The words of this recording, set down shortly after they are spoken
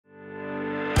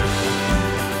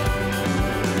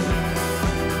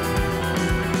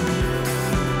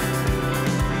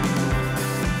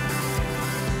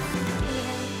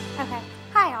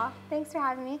Thanks for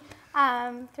having me.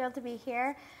 Thrilled to be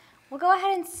here. We'll go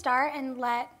ahead and start and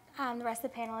let the rest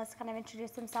of the panelists kind of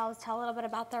introduce themselves, tell a little bit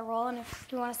about their role, and if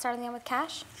you want to start again with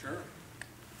Cash. Sure.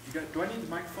 Do I need the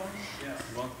microphone? Yeah.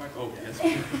 You want the microphone? Oh, yes.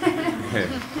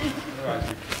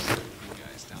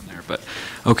 Guys down there, but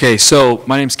okay. So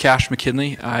my name's Cash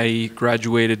McKinley. I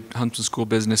graduated Huntsman School of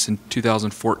Business in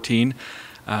 2014.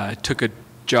 Took a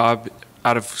job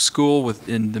out of school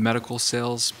in the medical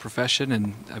sales profession,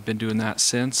 and I've been doing that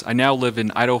since. I now live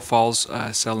in Idaho Falls,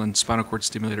 selling spinal cord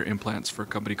stimulator implants for a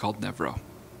company called Nevro.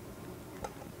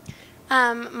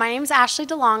 My name's Ashley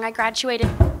DeLong. I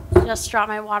graduated, just dropped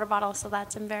my water bottle, so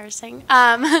that's embarrassing.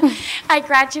 I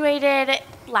graduated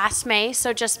last May,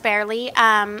 so just barely.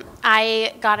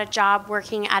 I got a job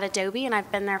working at Adobe, and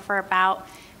I've been there for about,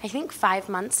 I think, 5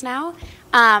 months now.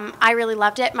 I really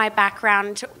loved it. My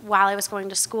background while I was going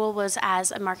to school was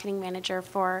as a marketing manager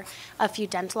for a few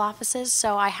dental offices,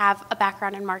 so I have a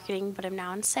background in marketing, but I'm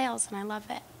now in sales, and I love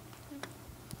it.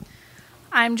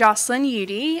 I'm Jocelyn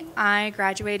Udy. I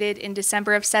graduated in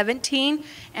December of 17,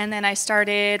 and then I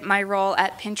started my role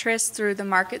at Pinterest through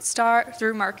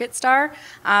MarketStar,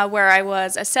 where I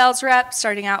was a sales rep,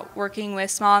 starting out working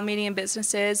with small and medium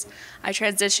businesses. I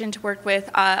transitioned to work with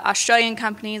Australian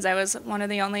companies. I was one of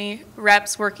the only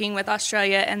reps working with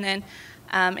Australia, and then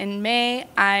in May,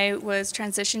 I was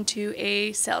transitioned to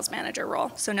a sales manager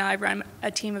role. So now I run a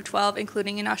team of 12,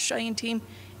 including an Australian team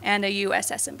and a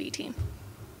US SMB team.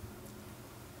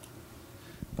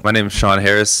 My name is Sean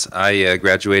Harris. I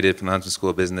graduated from the Huntsman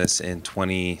School of Business in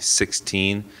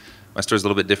 2016. My story's a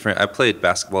little bit different. I played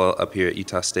basketball up here at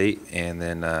Utah State, and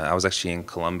then I was actually in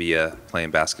Colombia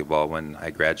playing basketball when I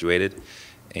graduated.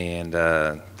 And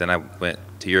then I went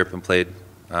to Europe and played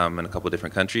in a couple of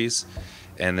different countries.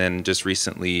 And then just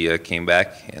recently came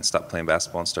back and stopped playing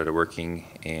basketball and started working.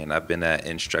 And I've been at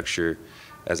Instructure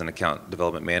as an account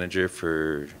development manager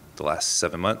for the last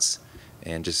 7 months,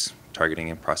 and just targeting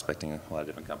and prospecting a lot of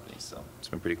different companies. So it's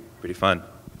been pretty fun.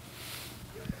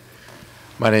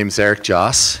 My name's Eric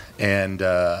Joss, and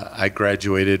I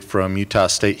graduated from Utah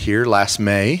State here last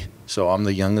May, so I'm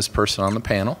the youngest person on the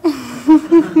panel.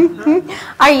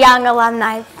 Our young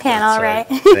alumni panel, right?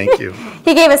 Thank you.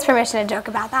 He gave us permission to joke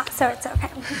about that, so it's okay.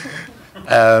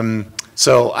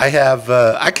 So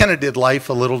I kind of did life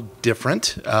a little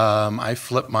different. I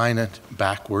flipped mine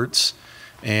backwards.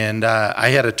 And I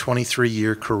had a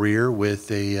 23-year career with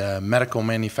a medical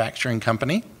manufacturing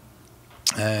company.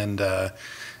 And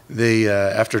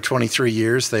after 23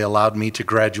 years, they allowed me to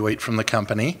graduate from the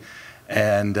company.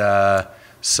 And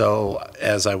so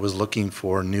as I was looking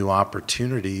for new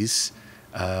opportunities,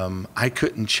 I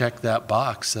couldn't check that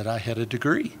box that I had a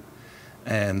degree.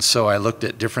 And so I looked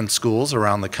at different schools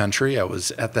around the country.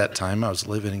 At that time, I was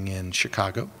living in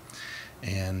Chicago.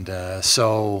 And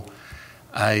so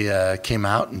I came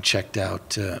out and checked out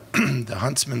the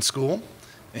Huntsman School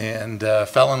and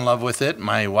fell in love with it.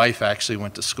 My wife actually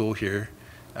went to school here,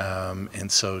 and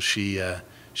so she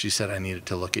said I needed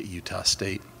to look at Utah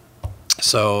State.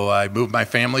 So I moved my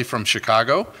family from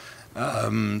Chicago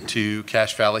to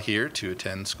Cache Valley here to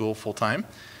attend school full-time.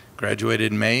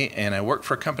 Graduated in May, and I worked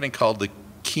for a company called the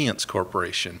Keyence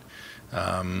Corporation.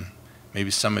 Maybe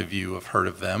some of you have heard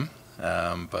of them.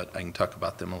 But I can talk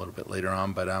about them a little bit later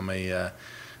on. But I'm a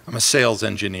sales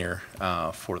engineer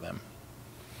for them.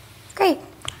 Great.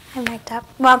 I'm mic'd up.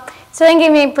 Well, Sterling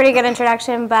gave me a pretty good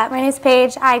introduction, but my name is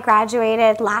Paige. I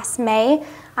graduated last May,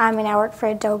 and I work for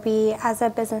Adobe as a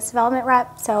business development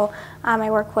rep. So I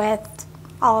work with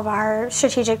all of our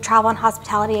strategic travel and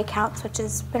hospitality accounts, which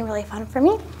has been really fun for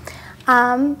me.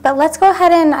 But let's go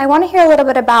ahead and I want to hear a little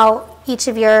bit about each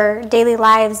of your daily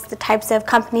lives, the types of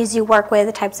companies you work with,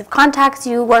 the types of contacts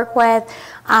you work with,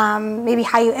 maybe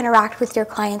how you interact with your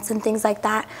clients and things like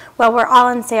that. Well, we're all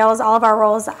in sales. All of our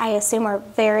roles, I assume, are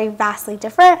very vastly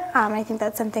different. I think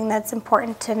that's something that's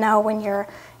important to know when you're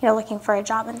looking for a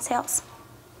job in sales.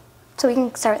 So we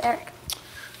can start with Eric.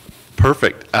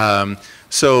 Perfect.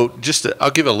 So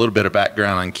I'll give a little bit of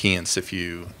background on Keyence if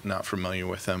you're not familiar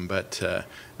with them, but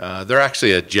they're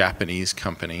actually a Japanese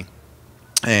company,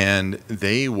 and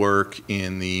they work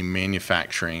in the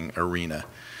manufacturing arena.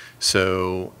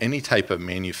 So any type of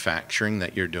manufacturing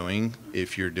that you're doing,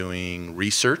 if you're doing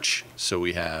research, so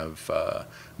we have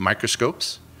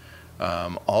microscopes,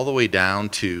 all the way down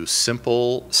to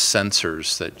simple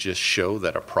sensors that just show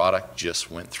that a product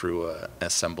just went through an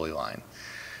assembly line.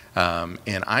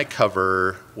 And I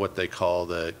cover what they call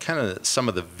some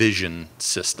of the vision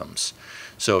systems.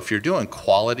 So if you're doing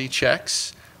quality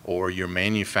checks or you're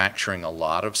manufacturing a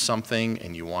lot of something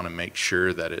and you want to make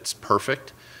sure that it's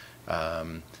perfect,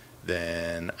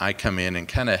 then I come in and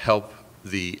kind of help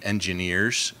the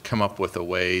engineers come up with a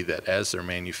way that as they're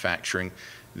manufacturing,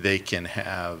 they can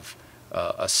have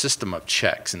a system of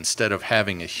checks. Instead of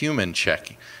having a human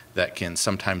check that can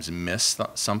sometimes miss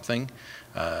something,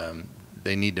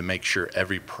 they need to make sure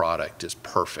every product is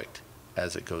perfect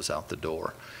as it goes out the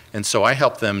door. And so I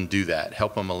help them do that,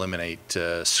 help them eliminate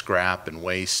scrap and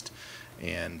waste,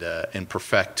 and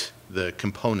perfect the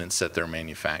components that they're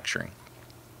manufacturing.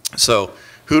 So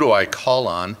who do I call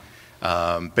on?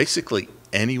 Basically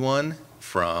anyone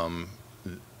from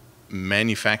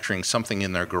manufacturing something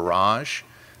in their garage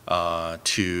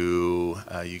to,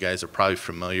 you guys are probably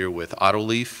familiar with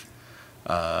Autoleaf,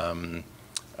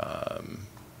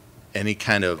 any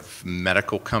kind of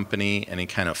medical company, any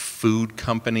kind of food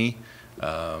company.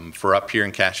 For up here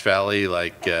in Cache Valley,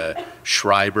 like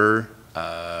Schreiber,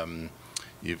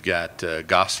 you've got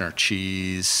Gosner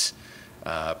Cheese,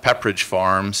 Pepperidge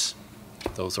Farms.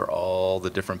 Those are all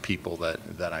the different people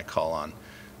that I call on.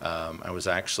 I was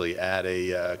actually at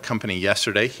a company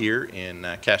yesterday here in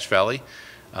Cache Valley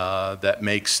that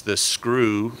makes the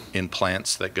screw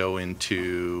implants that go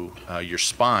into your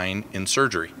spine in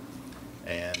surgery.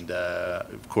 And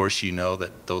of course, you know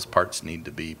that those parts need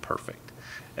to be perfect.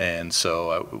 And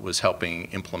so I was helping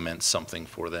implement something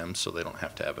for them so they don't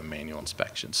have to have a manual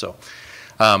inspection. So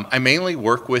I mainly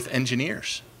work with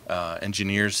engineers,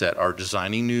 engineers that are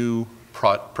designing new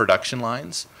production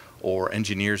lines, or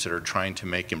engineers that are trying to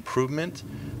make improvement,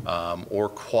 or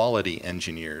quality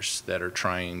engineers that are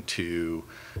trying to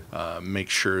make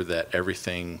sure that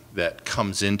everything that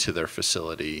comes into their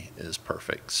facility is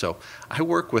perfect. So I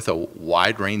work with a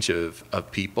wide range of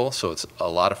people, so it's a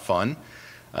lot of fun.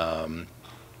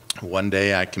 One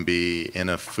day I can be in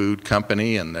a food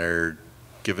company and they're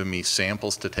giving me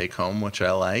samples to take home, which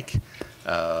I like,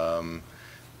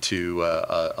 to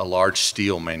a large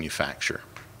steel manufacturer.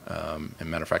 As a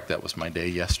matter of fact, that was my day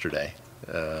yesterday.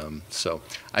 So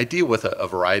I deal with a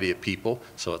variety of people,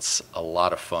 so it's a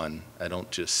lot of fun. I don't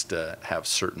just have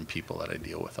certain people that I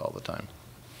deal with all the time.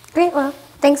 Great. Well,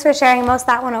 thanks for sharing. Most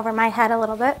that went over my head a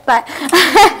little bit, but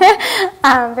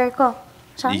very cool.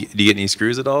 Do you get any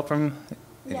screws at all from?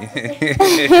 I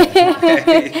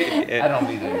don't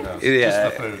need it. No. Yeah, just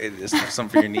the food. It's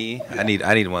something for your knee. I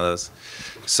need one of those.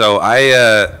 So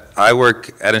I work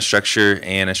at Instructure,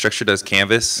 and Instructure does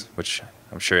Canvas, which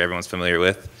I'm sure everyone's familiar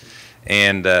with,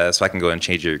 and so I can go and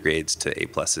change your grades to A+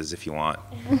 if you want.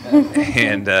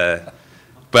 And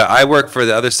but I work for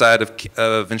the other side of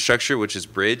Instructure, which is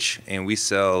Bridge, and we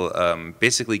sell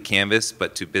basically Canvas,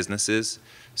 but to businesses.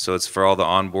 So it's for all the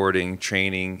onboarding,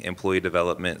 training, employee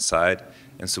development side.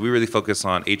 And so we really focus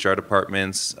on HR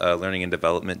departments, learning and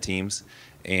development teams.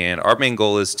 And our main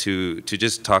goal is to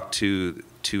just talk to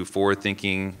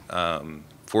forward-thinking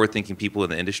people in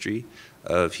the industry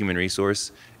of human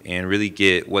resource, and really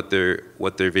get what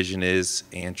their vision is,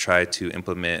 and try to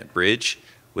implement Bridge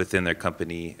within their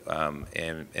company,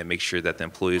 and make sure that the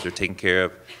employees are taken care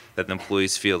of, that the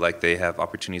employees feel like they have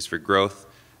opportunities for growth.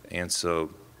 And so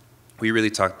we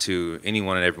really talk to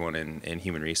anyone and everyone in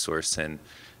human resource. And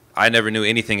I never knew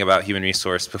anything about human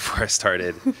resource before I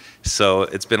started. So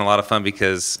it's been a lot of fun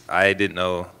because I didn't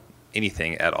know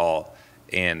anything at all.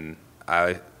 And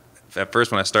at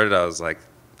first when I started, I was like,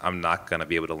 I'm not going to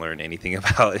be able to learn anything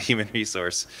about human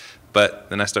resource. But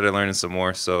then I started learning some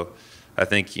more. So I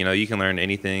think, you can learn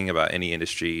anything about any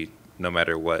industry, no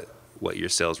matter what your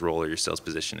sales role or your sales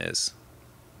position is.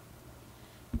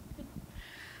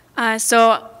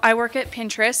 So I work at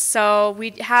Pinterest, so we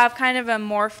have kind of a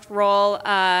morphed role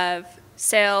of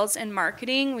sales and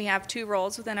marketing. We have two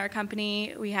roles within our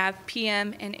company. We have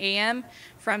PM and AM.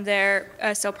 From there,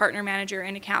 so partner manager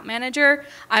and account manager.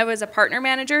 I was a partner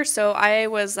manager, so I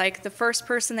was like the first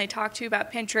person they talked to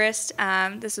about Pinterest.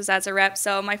 This was as a rep,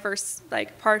 so my first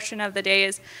portion of the day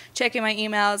is checking my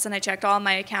emails, and I checked all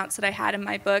my accounts that I had in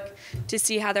my book to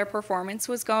see how their performance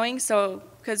was going. So,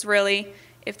 because really,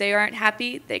 if they aren't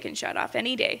happy, they can shut off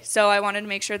any day. So I wanted to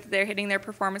make sure that they're hitting their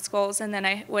performance goals, and then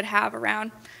I would have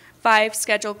around 5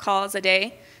 scheduled calls a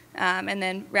day, and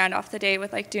then round off the day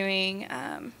with doing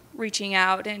reaching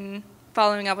out and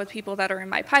following up with people that are in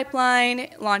my pipeline,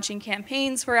 launching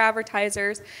campaigns for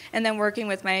advertisers, and then working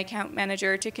with my account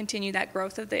manager to continue that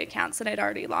growth of the accounts that I'd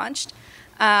already launched.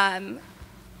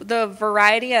 The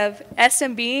variety of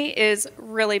SMB is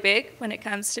really big when it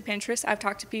comes to Pinterest. I've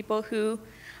talked to people who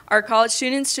are college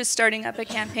students just starting up a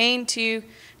campaign, to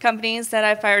companies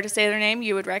that if I were to say their name,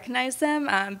 you would recognize them,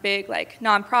 big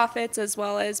nonprofits as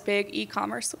well as big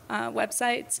e-commerce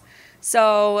websites.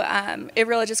 So it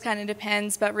really just kind of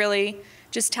depends, but really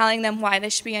just telling them why they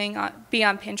should be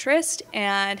on Pinterest,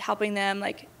 and helping them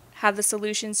have the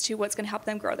solutions to what's going to help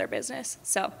them grow their business.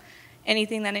 So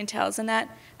anything that entails in that.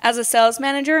 As a sales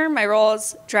manager, my role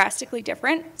is drastically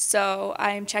different. So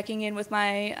I'm checking in with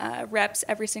my reps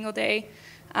every single day,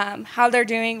 how they're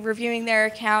doing, reviewing their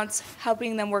accounts,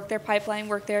 helping them work their pipeline,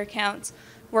 work their accounts,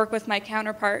 work with my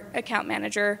counterpart account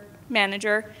manager,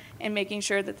 and making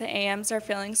sure that the AMs are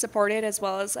feeling supported, as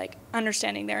well as like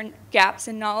understanding their gaps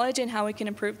in knowledge and how we can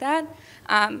improve that,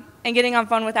 and getting on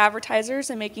phone with advertisers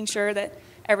and making sure that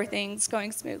everything's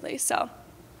going smoothly. So a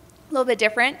little bit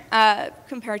different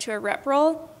compared to a rep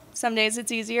role. Some days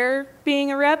it's easier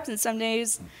being a rep, and some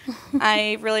days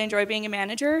I really enjoy being a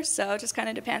manager. So it just kind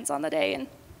of depends on the day and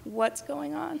what's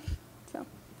going on.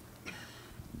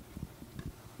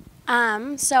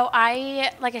 So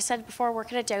I, like I said before,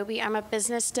 work at Adobe. I'm a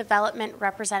business development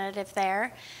representative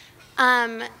there.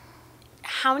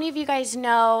 How many of you guys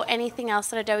know anything else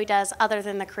that Adobe does other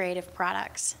than the creative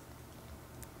products?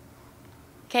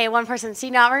 Okay, one person. See,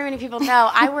 not very many people know.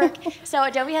 So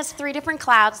Adobe has 3 different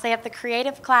clouds. They have the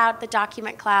Creative Cloud, the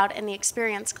Document Cloud, and the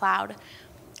Experience Cloud.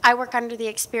 I work under the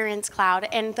Experience Cloud,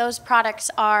 and those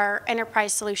products are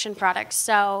enterprise solution products.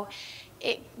 So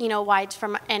it, wide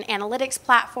from an analytics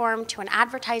platform to an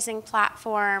advertising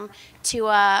platform to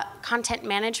a content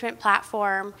management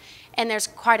platform, and there's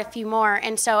quite a few more.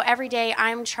 And so every day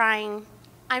I'm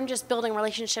just building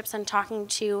relationships and talking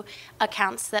to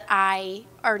accounts that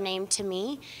are named to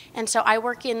me. And so I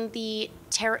work in the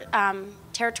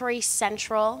Territory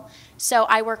Central. So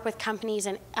I work with companies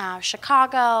in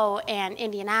Chicago and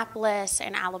Indianapolis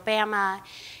and Alabama.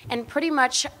 And pretty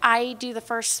much I do the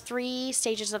first 3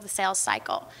 stages of the sales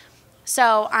cycle.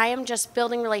 So I am just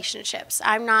building relationships.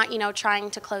 I'm not, trying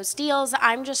to close deals.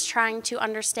 I'm just trying to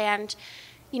understand,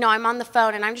 I'm on the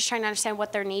phone and I'm just trying to understand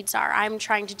what their needs are. I'm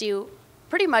trying to do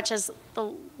pretty much as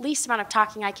the least amount of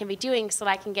talking I can be doing so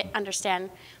that I can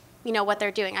understand what they're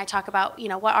doing. I talk about,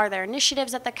 what are their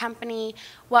initiatives at the company,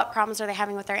 what problems are they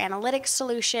having with their analytics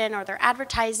solution or their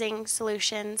advertising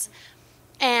solutions.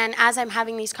 And as I'm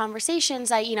having these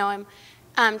conversations,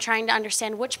 I'm trying to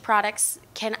understand which products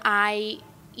can I,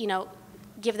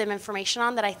 give them information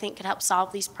on that I think could help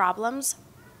solve these problems.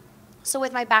 So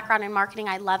with my background in marketing,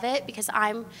 I love it because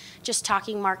I'm just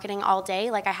talking marketing all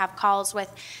day. Like I have calls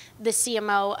with the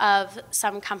CMO of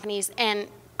some companies, and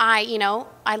I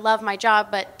love my job,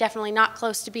 but definitely not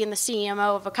close to being the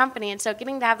CMO of a company. And so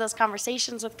getting to have those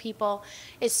conversations with people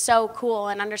is so cool,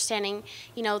 and understanding,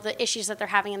 the issues that they're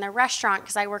having in their restaurant,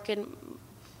 because I work in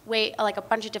a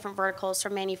bunch of different verticals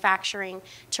from manufacturing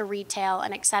to retail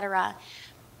and et cetera.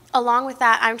 Along with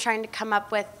that, I'm trying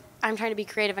to be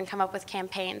creative and come up with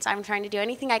campaigns. I'm trying to do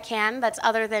anything I can that's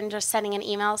other than just sending an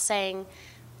email saying,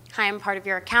 hi, I'm part of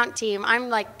your account team.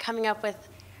 I'm coming up with,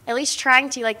 at least trying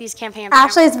to, these campaigns.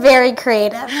 Ashley is very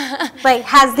creative,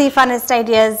 has the funnest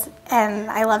ideas, and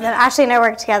I love them. Ashley and I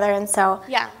work together, and so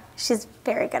yeah, she's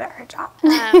very good at her job.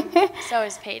 So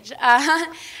is Paige.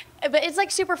 But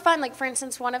it's super fun. For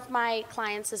instance, one of my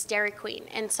clients is Dairy Queen,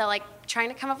 and so trying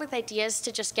to come up with ideas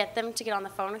to just get them to get on the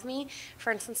phone with me.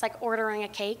 For instance, ordering a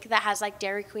cake that has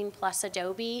Dairy Queen plus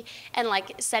Adobe, and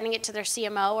sending it to their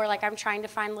CMO, or I'm trying to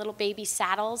find little baby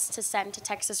saddles to send to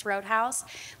Texas Roadhouse.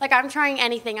 I'm trying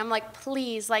anything. I'm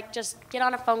please, just get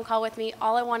on a phone call with me.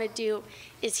 All I want to do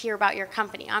is hear about your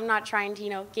company. I'm not trying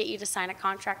to, get you to sign a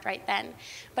contract right then.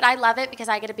 But I love it because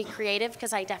I get to be creative,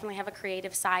 because I definitely have a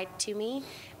creative side to me.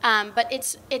 But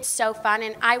it's so fun,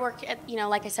 and I work at,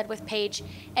 like I said, with Paige,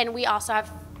 and we also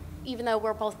have, even though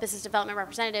we're both business development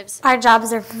representatives, our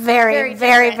jobs are very,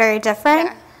 very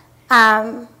different.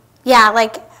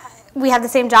 We have the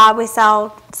same job, we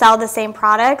sell the same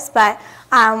products, but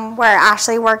where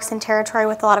Ashley works in territory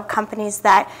with a lot of companies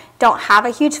that don't have a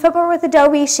huge footprint with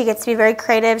Adobe, she gets to be very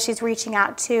creative. She's reaching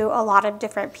out to a lot of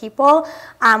different people.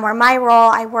 Where my role,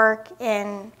 I work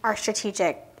in our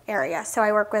strategic area. So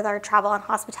I work with our travel and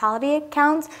hospitality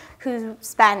accounts who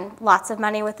spend lots of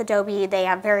money with Adobe. They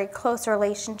have very close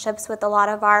relationships with a lot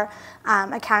of our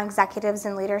account executives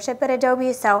and leadership at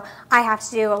Adobe. So I have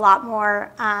to do a lot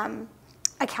more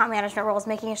account management roles,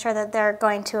 making sure that they're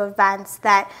going to events,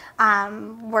 that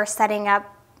we're setting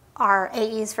up our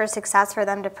AEs for success for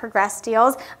them to progress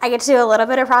deals. I get to do a little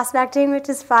bit of prospecting, which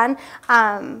is fun.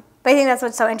 But I think that's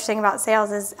what's so interesting about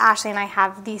sales is Ashley and I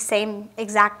have the same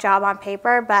exact job on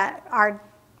paper, but our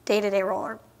day-to-day role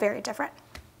are very different.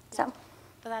 So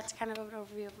that's kind of an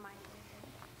overview of mine.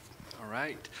 All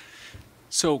right.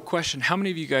 So question, how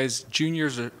many of you guys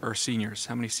juniors or seniors?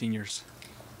 How many seniors?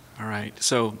 All right.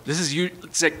 So this is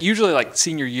it's usually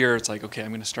senior year. It's okay, I'm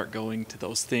going to start going to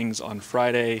those things on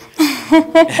Friday,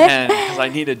 and because I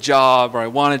need a job or I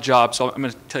want a job. So I'm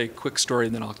going to tell you a quick story,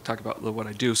 and then I'll talk about what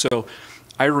I do. So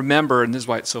I remember, and this is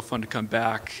why it's so fun to come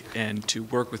back and to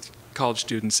work with college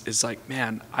students is like,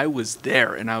 man, I was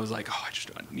there, and I was like, oh, I just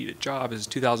need a job. This is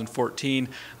 2014.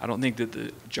 I don't think that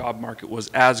the job market was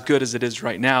as good as it is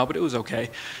right now, but it was okay.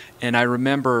 And I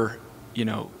remember, you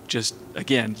know, just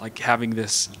again, like having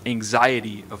this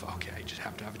anxiety of, okay, I just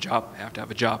have to have a job. I have to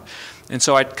have a job. And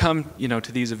so I'd come, you know,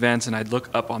 to these events, and I'd look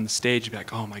up on the stage and be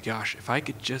like, oh my gosh, if I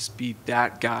could just be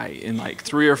that guy in like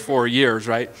 3 or 4 years,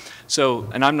 right? So,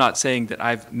 and I'm not saying that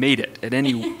I've made it in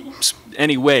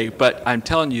any way, but I'm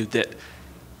telling you that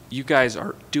you guys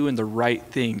are doing the right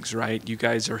things, right? You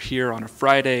guys are here on a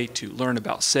Friday to learn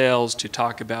about sales, to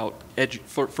talk about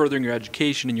furthering your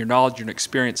education and your knowledge and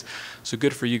experience. So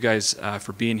good for you guys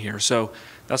for being here. So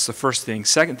that's the first thing.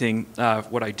 Second thing,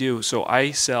 what I do, so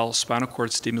I sell spinal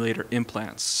cord stimulator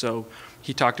implants. So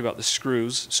he talked about the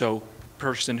screws. So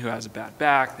person who has a bad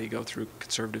back, they go through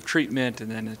conservative treatment, and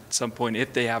then at some point,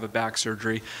 if they have a back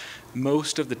surgery,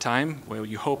 most of the time, well,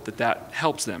 you hope that that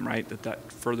helps them, right?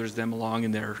 That furthers them along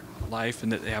in their life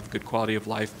and that they have a good quality of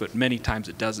life, but many times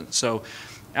it doesn't. So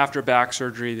after back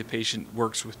surgery, the patient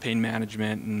works with pain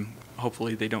management, and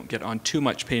hopefully they don't get on too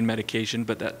much pain medication,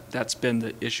 but that's been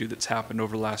the issue that's happened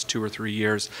over the last 2 or 3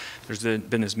 years. There's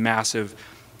been this massive,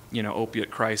 you know, opiate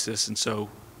crisis, and so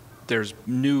there's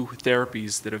new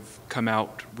therapies that have come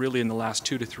out really in the last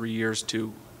 2 to 3 years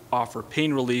to offer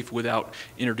pain relief without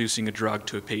introducing a drug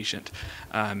to a patient.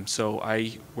 So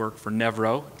I work for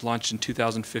Nevro, launched in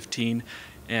 2015,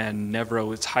 and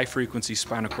Nevro is high-frequency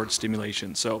spinal cord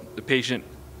stimulation. So the patient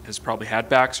has probably had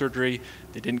back surgery,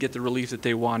 they didn't get the relief that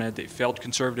they wanted, they failed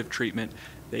conservative treatment,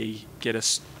 they get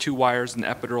us 2 wires in the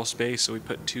epidural space, so we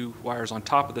put 2 wires on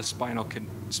top of the spinal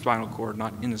cord,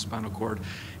 not in the spinal cord,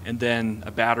 and then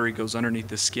a battery goes underneath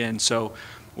the skin. So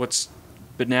what's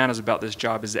bananas about this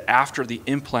job is that after the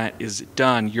implant is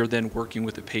done, you're then working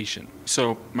with the patient.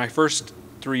 So my first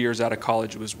 3 years out of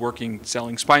college was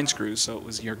selling spine screws. So it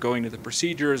was, you're going to the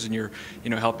procedures, and you're, you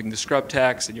know, helping the scrub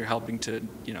techs, and you're helping to,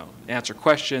 you know, answer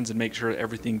questions and make sure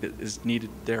everything that is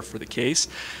needed there for the case.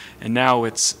 And now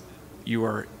you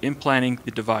are implanting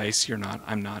the device. You're not,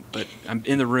 I'm not, but I'm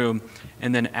in the room.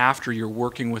 And then after, you're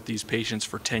working with these patients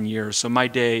for 10 years. So my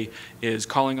day is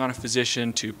calling on a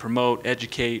physician to promote,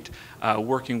 educate,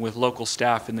 working with local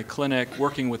staff in the clinic,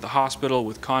 working with the hospital,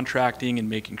 with contracting and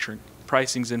making sure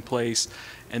pricing's in place.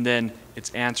 And then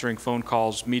it's answering phone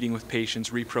calls, meeting with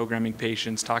patients, reprogramming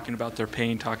patients, talking about their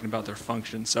pain, talking about their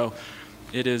function. So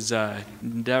it is I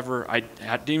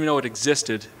didn't even know it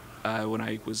existed when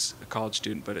I was a college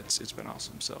student, but it's been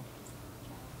awesome. So.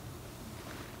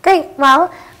 Great.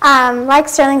 Well, like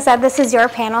Sterling said, this is your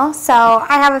panel, so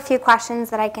I have a few questions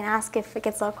that I can ask if it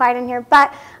gets a little quiet in here,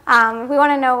 but we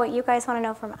want to know what you guys want to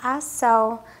know from us.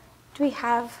 So do we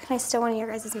have, can I steal one of your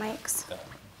guys' mics?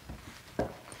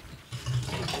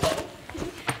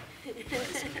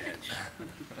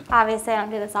 Obviously, I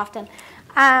don't do this often.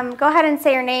 Go ahead and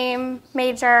say your name,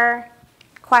 major,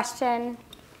 question.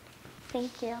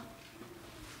 Thank you.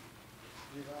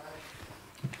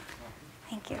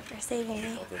 Thank you for saving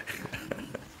me.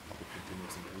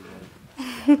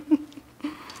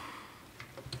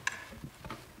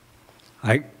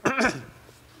 Hi.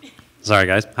 Sorry,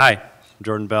 guys. Hi, I'm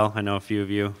Jordan Bell. I know a few of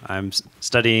you. I'm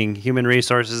studying human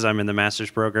resources. I'm in the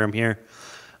master's program here.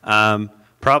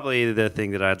 Probably the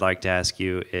thing that I'd like to ask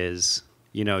you is,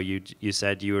 you know, you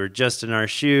said you were just in our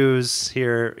shoes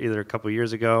here either a couple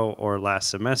years ago or last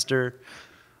semester.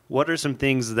 What are some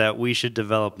things that we should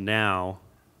develop now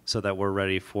so that we're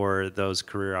ready for those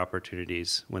career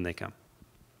opportunities when they come?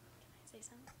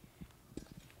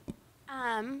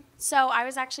 So I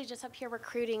was actually just up here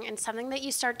recruiting, and something that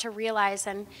you start to realize,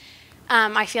 and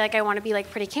I feel like I want to be like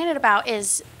pretty candid about,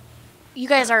 is you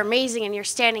guys are amazing and you're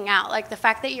standing out. Like the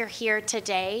fact that you're here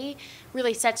today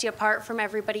really sets you apart from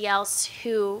everybody else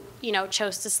who, you know,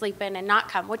 chose to sleep in and not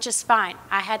come, which is fine.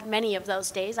 I had many of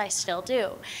those days. I still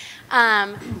do.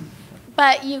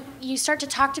 But you start to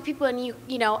talk to people, and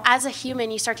you know, as a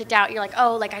human, you start to doubt. You're like,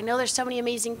 oh, like I know there's so many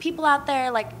amazing people out there.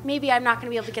 Like maybe I'm not going to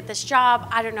be able to get this job.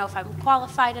 I don't know if I'm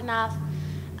qualified enough.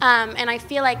 And I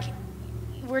feel like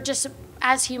we're just,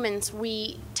 as humans,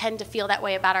 we tend to feel that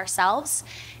way about ourselves.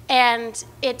 And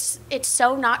it's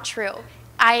so not true.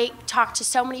 I talked to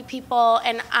so many people,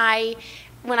 and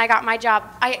when I got my job,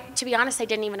 to be honest, I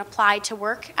didn't even apply to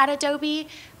work at Adobe.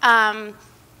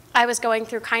 I was going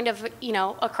through kind of, you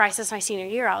know, a crisis my senior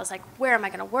year. I was like, where am I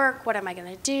going to work? What am I going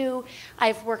to do?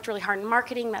 I've worked really hard in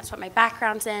marketing. That's what my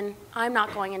background's in. I'm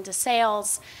not going into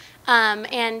sales.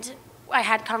 And I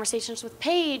had conversations with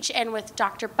Paige and with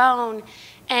Dr. Bone,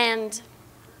 and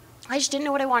I just didn't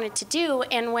know what I wanted to do.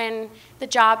 And when the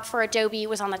job for Adobe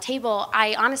was on the table,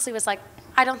 I honestly was like,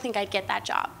 I don't think I'd get that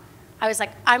job. I was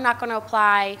like, I'm not going to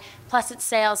apply, plus it's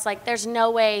sales, like there's no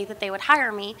way that they would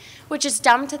hire me, which is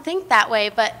dumb to think that way,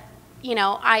 but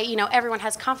everyone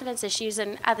has confidence issues,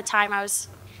 and at the time I was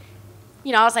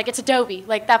like, it's Adobe,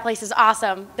 like that place is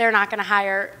awesome. They're not going to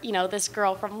hire, this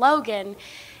girl from Logan.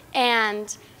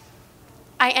 And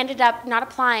I ended up not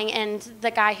applying, and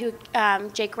the guy who,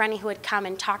 Jake Rennie, who had come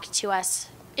and talked to us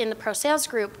in the pro sales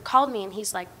group, called me and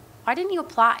he's like, why didn't you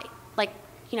apply? Like,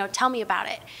 tell me about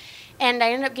it. And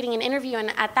I ended up getting an interview,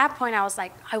 and at that point I was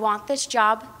like, I want this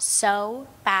job so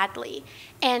badly.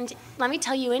 And let me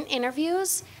tell you, in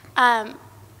interviews,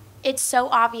 it's so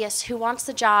obvious who wants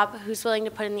the job, who's willing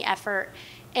to put in the effort,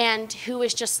 and who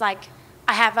is just like,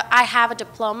 I have a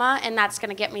diploma and that's going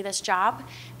to get me this job.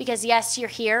 Because yes, you're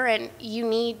here and you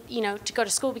need, to go to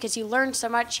school because you learn so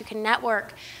much, you can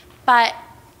network, but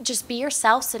just be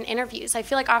yourselves in interviews. I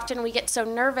feel like often we get so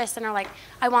nervous and are like,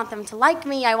 I want them to like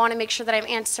me, I want to make sure that I'm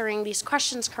answering these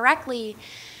questions correctly.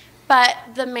 But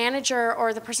the manager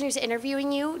or the person who's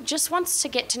interviewing you just wants to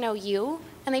get to know you,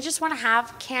 and they just want to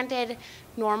have candid,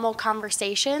 normal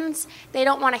conversations. They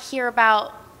don't want to hear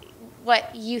about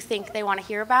what you think they want to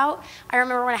hear about. I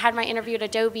remember when I had my interview at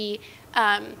Adobe,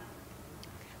 the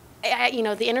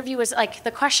interview was like, the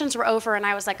questions were over, and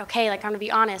I was like, okay, like I'm going to be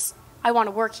honest, I want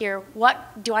to work here.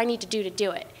 What do I need to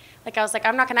do it? Like I was like,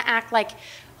 I'm not going to act like,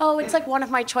 oh, it's like one of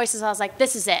my choices. I was like,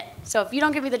 this is it. So if you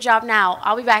don't give me the job now,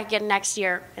 I'll be back again next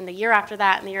year, and the year after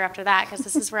that, and the year after that, because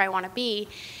this is where I want to be.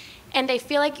 And I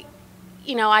feel like,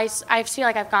 I feel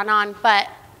like I've gone on, but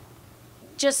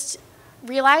just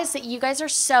realize that you guys are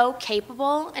so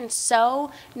capable and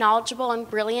so knowledgeable and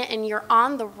brilliant, and you're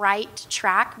on the right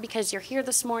track because you're here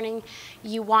this morning.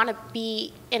 You want to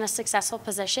be in a successful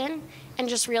position, and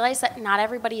just realize that not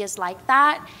everybody is like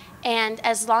that. And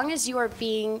as long as you are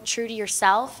being true to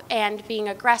yourself and being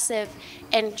aggressive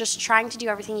and just trying to do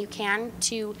everything you can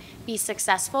to be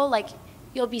successful, like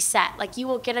you'll be set. Like you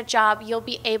will get a job, you'll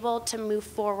be able to move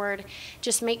forward.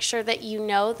 Just make sure that you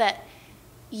know that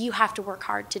you have to work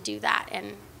hard to do that,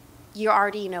 and you're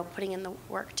already, putting in the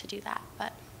work to do that.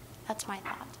 But that's my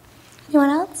thought. Anyone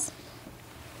else?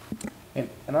 And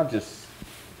I'll just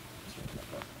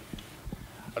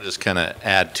kind of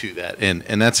add to that,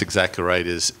 and that's exactly right.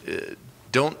 Is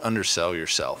don't undersell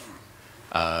yourself.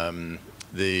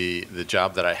 The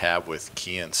job that I have with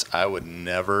Keyence, I would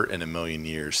never in a million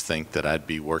years think that I'd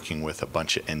be working with a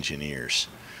bunch of engineers.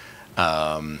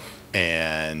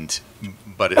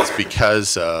 But it's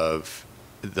because of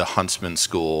the Huntsman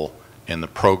School and the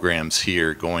programs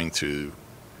here going through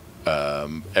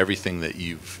everything that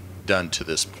you've done to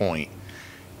this point.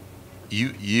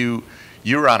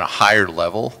 You're on a higher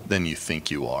level than you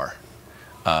think you are,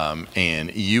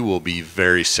 and you will be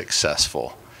very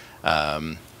successful.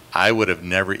 I would have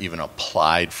never even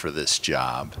applied for this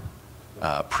job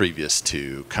previous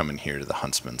to coming here to the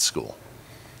Huntsman School.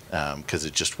 Because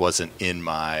it just wasn't in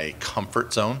my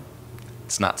comfort zone.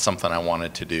 It's not something I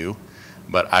wanted to do,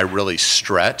 but I really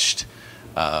stretched,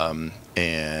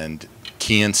 and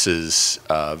Keyence is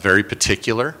very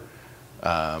particular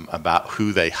about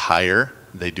who they hire.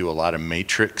 They do a lot of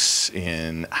matrix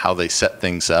in how they set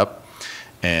things up,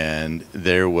 and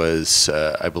there was,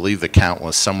 I believe the count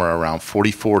was somewhere around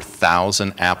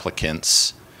 44,000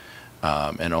 applicants,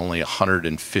 and only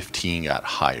 115 got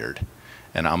hired.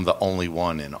 And I'm the only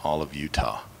one in all of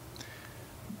Utah.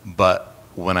 But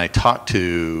when I talked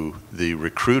to the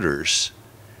recruiters,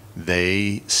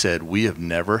 they said, we have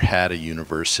never had a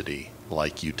university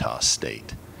like Utah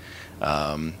State.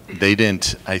 They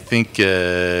didn't, I think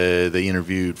they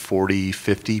interviewed 40,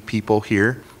 50 people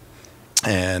here,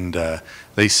 and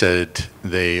they said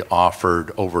they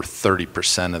offered over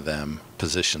 30% of them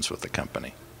positions with the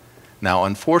company. Now,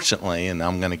 unfortunately, and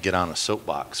I'm going to get on a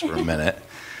soapbox for a minute,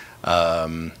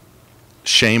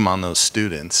 shame on those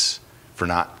students for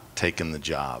not taking the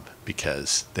job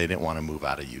because they didn't want to move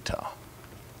out of Utah.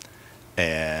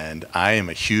 And I am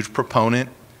a huge proponent,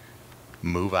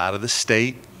 move out of the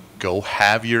state, go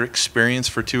have your experience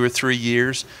for 2 or 3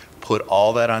 years, put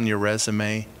all that on your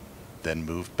resume, then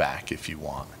move back if you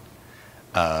want.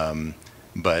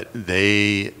 But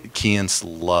Keyence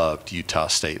loved Utah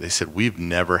State. They said, we've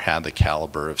never had the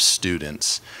caliber of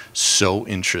students so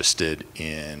interested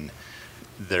in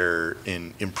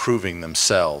improving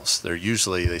themselves. They're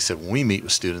usually, they said, when we meet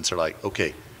with students, they're like,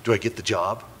 okay, do I get the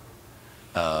job?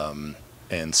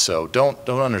 And so don't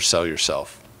undersell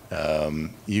yourself.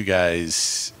 You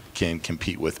guys can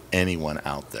compete with anyone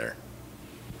out there.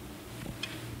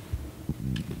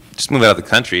 Just move out of the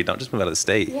country. Don't just move out of the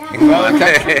state. Yeah.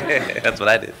 That's what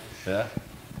I did. Yeah.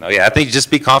 No, yeah, I think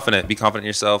just be confident. Be confident in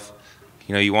yourself.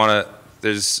 You want to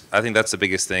I think that's the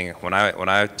biggest thing. When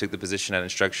I took the position at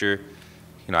Instructure,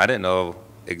 I didn't know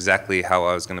exactly how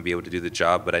I was going to be able to do the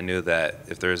job, but I knew that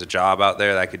if there was a job out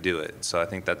there, that I could do it. So I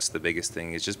think that's the biggest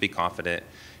thing, is just be confident.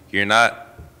 You're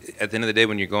not, at the end of the day,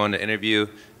 when you're going to interview,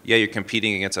 yeah, you're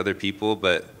competing against other people,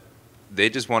 but they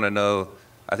just want to know.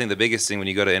 I think the biggest thing when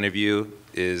you go to interview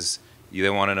is they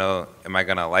want to know, am I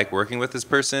going to like working with this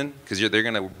person? Because they're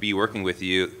going to be working with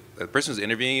you. The person who's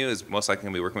interviewing you is most likely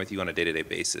going to be working with you on a day-to-day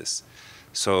basis.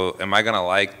 So am I going to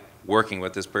like working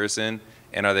with this person,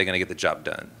 and are they going to get the job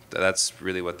done? That's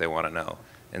really what they want to know.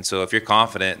 And so if you're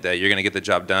confident that you're going to get the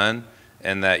job done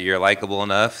and that you're likable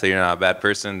enough, that you're not a bad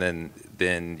person,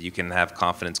 then you can have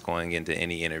confidence going into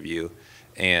any interview.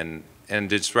 And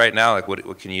just right now, like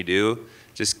what can you do?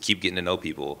 Just keep getting to know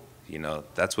people.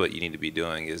 That's what you need to be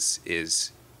doing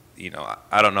is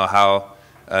I don't know how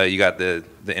you got the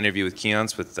interview with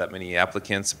Keyence with that many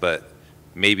applicants, but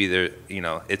maybe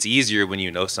it's easier when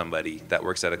you know somebody that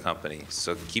works at a company.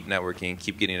 So keep networking,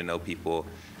 keep getting to know people.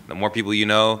 The more people you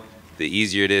know, the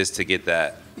easier it is to get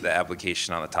the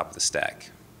application on the top of the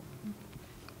stack.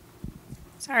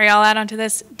 Sorry, I'll add on to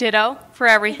this. Ditto for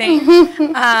everything.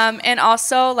 And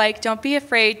also, don't be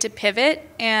afraid to pivot.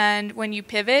 And when you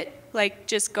pivot,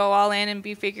 just go all in and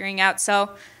be figuring out.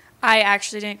 So I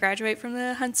actually didn't graduate from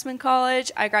the Huntsman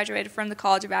College. I graduated from the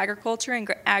College of Agriculture and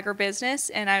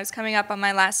Agribusiness. And I was coming up on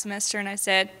my last semester, and I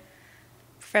said,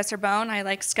 Professor Bone,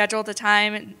 I scheduled a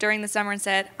time during the summer and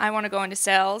said, I want to go into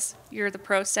sales. You're the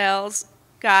pro sales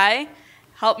guy.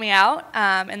 Help me out.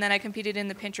 And then I competed in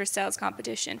the Pinterest sales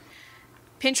competition.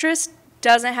 Pinterest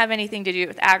doesn't have anything to do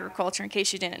with agriculture, in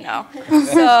case you didn't know.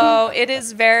 So it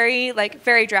is very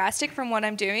drastic from what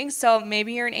I'm doing. So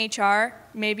maybe you're in HR,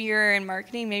 maybe you're in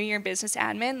marketing, maybe you're in business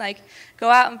admin.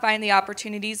 Go out and find the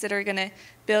opportunities that are going to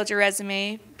build your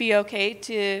resume. Be okay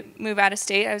to move out of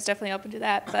state. I was definitely open to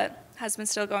that, but husband's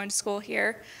still going to school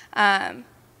here.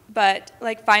 But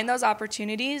find those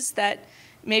opportunities that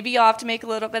maybe you'll have to make a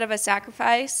little bit of a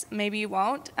sacrifice. Maybe you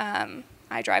won't.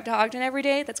 I drive to Ogden every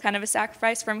day. That's kind of a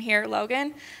sacrifice from here,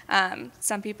 Logan.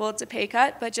 Some people it's a pay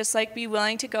cut, but just be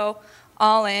willing to go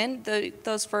all in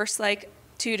those first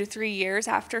 2 to 3 years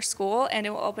after school, and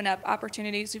it will open up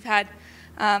opportunities. We've had,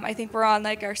 I think we're on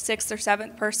our 6th or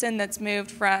 7th person that's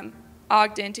moved from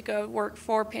Ogden to go work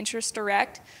for Pinterest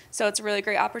Direct. So it's a really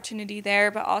great opportunity there,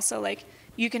 but also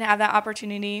you can have that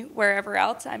opportunity wherever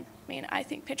else. I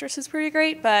think Pinterest is pretty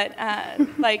great, but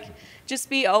just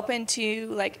be open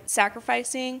to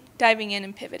sacrificing, diving in,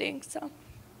 and pivoting. So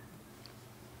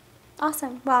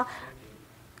awesome. Well,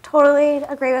 totally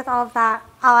agree with all of that.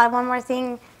 I'll add one more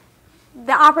thing.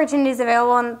 The opportunities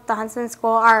available in the Huntsman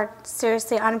School are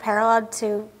seriously unparalleled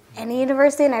to any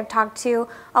university, and I've talked to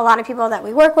a lot of people that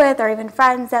we work with, or even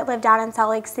friends that live down in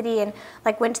Salt Lake City and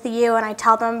went to the U, and I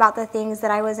tell them about the things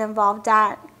that I was involved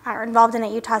in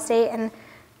at Utah State, and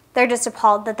they're just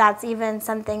appalled that that's even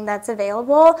something that's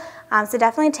available. So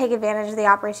definitely take advantage of the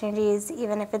opportunities,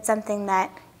 even if it's something that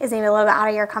is maybe a little bit out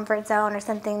of your comfort zone or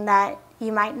something that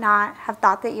you might not have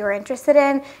thought that you were interested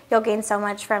in. You'll gain so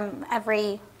much from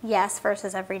every yes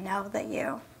versus every no that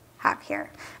you have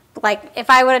here. If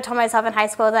I would have told myself in high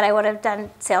school that I would have done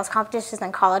sales competitions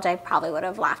in college, I probably would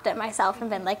have laughed at myself and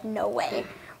been no way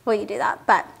will you do that.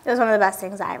 But it was one of the best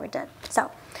things I ever did. So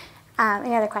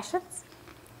any other questions?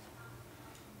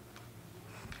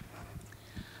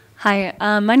 Hi,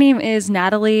 my name is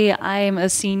Natalie. I'm a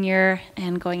senior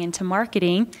and going into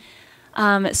marketing.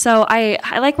 So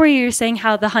I like where you're saying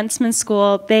how the Huntsman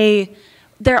School,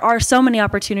 there are so many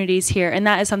opportunities here, and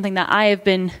that is something that I have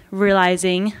been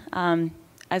realizing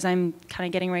as I'm kind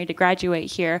of getting ready to graduate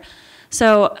here.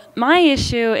 So my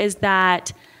issue is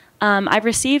that I've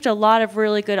received a lot of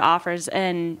really good offers,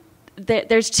 and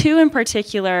there's two in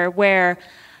particular where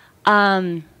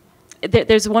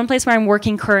there's one place where I'm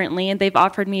working currently, and they've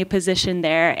offered me a position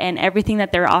there, and everything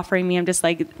that they're offering me, I'm just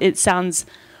it sounds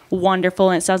wonderful,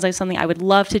 and it sounds like something I would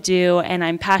love to do, and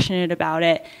I'm passionate about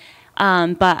it.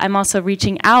 But I'm also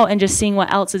reaching out and just seeing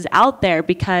what else is out there,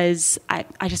 because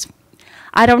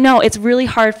I don't know. It's really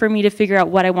hard for me to figure out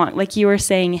what I want. Like you were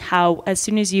saying, how as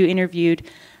soon as you interviewed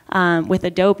with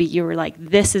Adobe, you were like,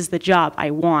 this is the job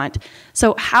I want.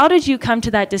 So how did you come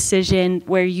to that decision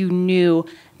where you knew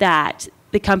that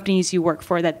the companies you work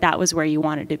for, that was where you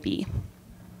wanted to be?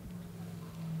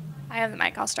 I have the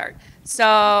mic, I'll start.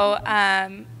 So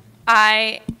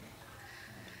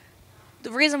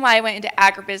the reason why I went into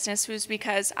agribusiness was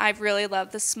because I've really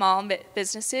loved the small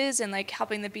businesses and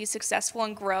helping them be successful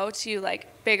and grow to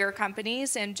bigger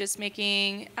companies, and just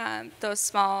making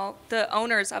the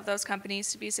owners of those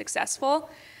companies to be successful.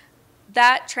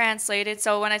 that translated.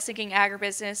 So when I was thinking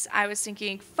agribusiness, I was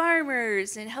thinking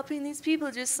farmers and helping these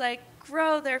people just like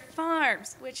grow their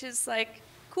farms, which is like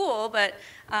cool, but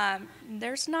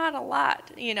there's not a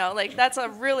lot, you know, like that's a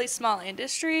really small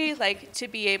industry, like to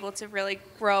be able to really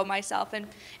grow myself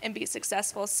and be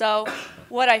successful. So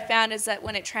what I found is that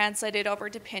when it translated over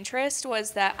to Pinterest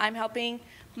was that I'm helping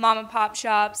mom and pop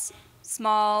shops,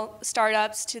 small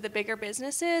startups to the bigger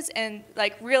businesses, and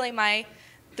like really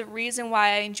the reason why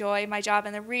I enjoy my job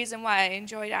and the reason why I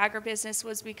enjoyed agribusiness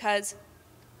was because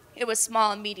it was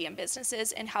small and medium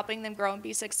businesses and helping them grow and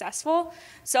be successful.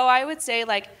 So I would say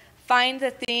like find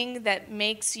the thing that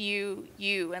makes you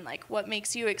you and like what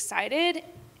makes you excited,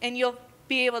 and you'll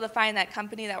be able to find that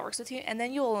company that works with you, and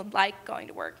then you'll like going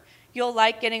to work. You'll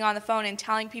like getting on the phone and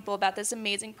telling people about this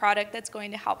amazing product that's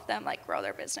going to help them like grow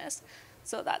their business.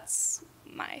 So that's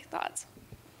my thoughts.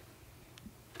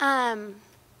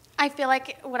 I feel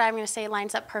like what I'm going to say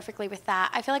lines up perfectly with that.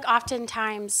 I feel like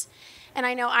oftentimes, and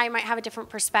I know I might have a different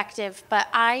perspective, but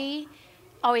I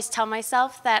always tell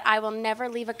myself that I will never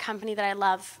leave a company that I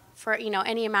love for, you know,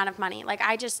 any amount of money. Like,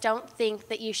 I just don't think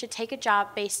that you should take a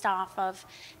job based off of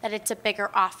that it's a bigger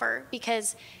offer,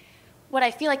 because what I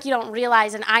feel like you don't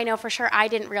realize, and I know for sure I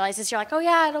didn't realize, is you're like, oh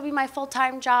yeah, it'll be my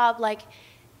full-time job, like,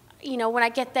 you know, when I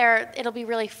get there, it'll be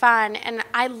really fun. And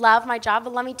I love my job,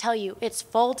 but let me tell you, it's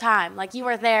full time. Like, you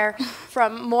are there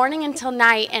from morning until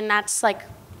night, and that's like,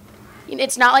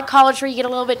 it's not like college where you get a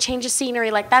little bit change of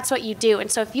scenery. Like, that's what you do. And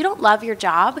so if you don't love your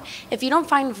job, if you don't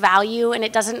find value and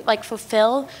it doesn't like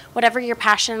fulfill whatever your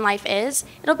passion in life is,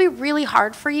 it'll be really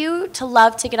hard for you to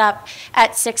love to get up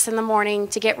at 6 in the morning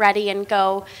to get ready and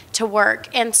go to work.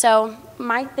 And so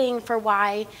my thing for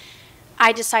why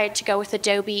I decided to go with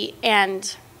Adobe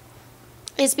and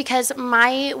is because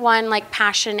my one like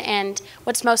passion and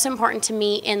what's most important to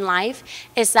me in life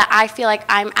is that I feel like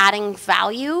I'm adding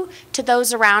value to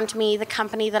those around me, the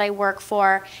company that I work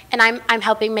for, and I'm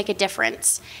helping make a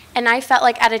difference. And I felt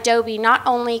like at Adobe, not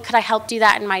only could I help do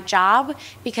that in my job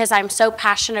because I'm so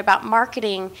passionate about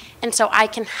marketing, and so I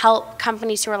can help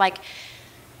companies who are like,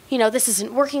 you know, this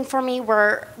isn't working for me,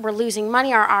 we're losing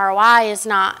money, our ROI is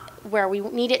not where we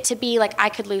need it to be, like I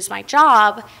could lose my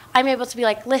job. I'm able to be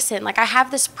like, listen, like I have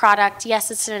this product,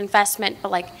 yes, it's an investment, but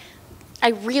like I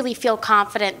really feel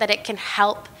confident that it can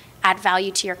help add value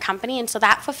to your company, and so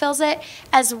that fulfills it,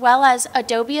 as well as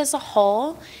Adobe as a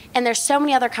whole, and there's so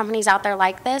many other companies out there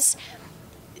like this,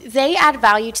 they add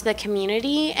value to the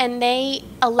community, and they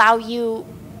allow you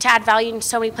to add value in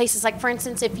so many places. Like, for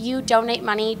instance, if you donate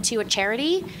money to a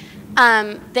charity,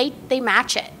 they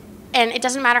match it. And it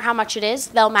doesn't matter how much it is,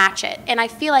 they'll match it. And I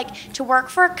feel like to work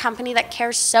for a company that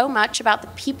cares so much about the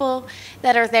people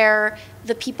that are there,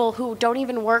 the people who don't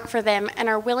even work for them, and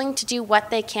are willing to do what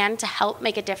they can to help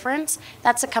make a difference,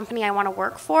 that's a company I want to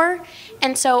work for.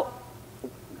 And so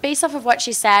based off of what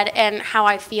she said and how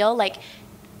I feel, like,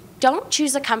 don't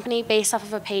choose a company based off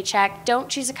of a paycheck. Don't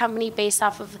choose a company based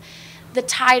off of the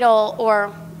title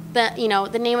or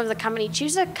the name of the company.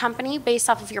 Choose a company based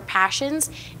off of your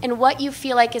passions and what you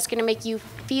feel like is going to make you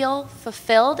feel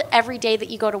fulfilled every day that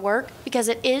you go to work, because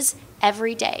it is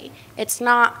every day. It's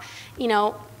not,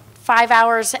 5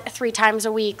 hours 3 times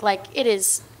a week. Like, it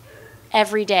is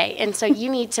every day. And so you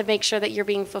need to make sure that you're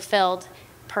being fulfilled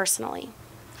personally.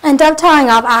 And dovetailing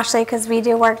off Ashley, because we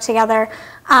do work together,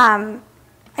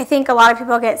 I think a lot of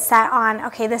people get set on,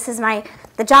 okay, this is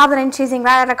the job that I'm choosing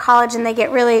right out of college, and they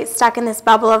get really stuck in this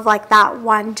bubble of like that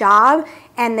one job,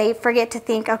 and they forget to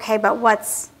think, okay, but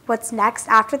what's next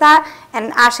after that?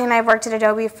 And Ashley and I have worked at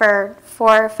Adobe for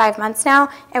 4 or 5 months now,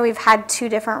 and we've had 2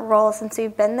 different roles since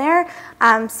we've been there.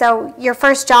 So your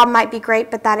first job might be great,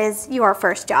 but that is your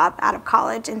first job out of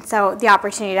college, and so the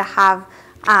opportunity to have,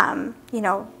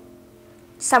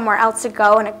 somewhere else to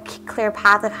go and a clear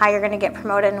path of how you're going to get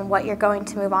promoted and what you're going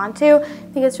to move on to, I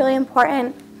think it's really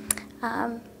important.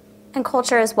 And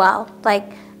culture as well.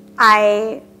 Like,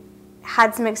 I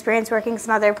had some experience working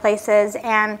some other places,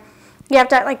 and you have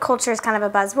to, like, culture is kind of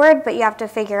a buzzword, but you have to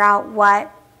figure out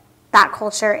what that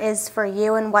culture is for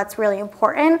you and what's really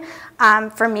important.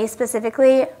 For me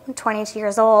specifically, I'm 22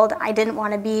 years old. I didn't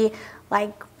want to be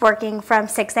like working from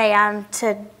 6 a.m.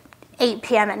 to 8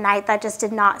 p.m. at night. That just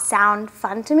did not sound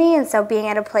fun to me. And so being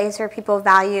at a place where people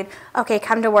valued, okay,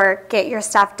 come to work, get your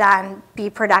stuff done, be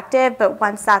productive, but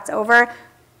once that's over,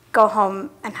 go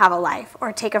home and have a life,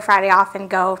 or take a Friday off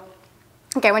and go.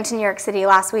 Like, I went to New York City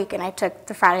last week, and I took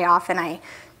the Friday off, and I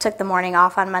took the morning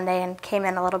off on Monday and came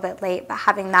in a little bit late, but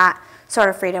having that sort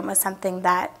of freedom was something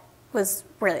that was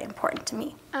really important to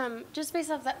me. Just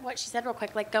based off what she said real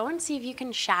quick, like, go and see if you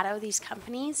can shadow these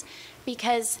companies,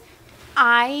 because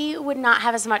I would not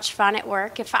have as much fun at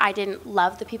work if I didn't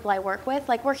love the people I work with.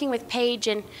 Like working with Paige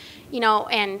and,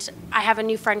 and I have a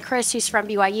new friend, Chris, who's from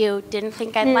BYU. Didn't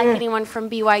think I'd like anyone from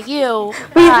BYU.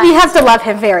 We have to love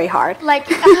him very hard.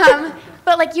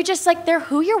 But you just they're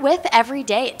who you're with every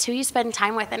day. It's who you spend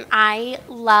time with. And I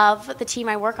love the team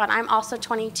I work on. I'm also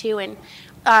 22, and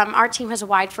our team has a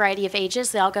wide variety of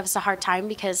ages. They all give us a hard time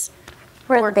because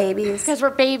we're babies. Because we're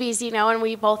babies, and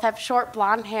we both have short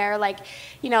blonde hair.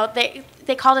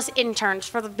 They called us interns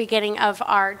for the beginning of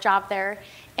our job there.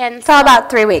 And until about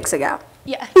 3 weeks ago.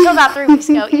 Yeah, until about 3 weeks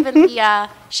ago. Even the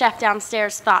chef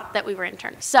downstairs thought that we were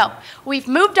interns. So we've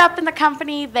moved up in the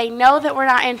company. They know that we're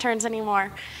not interns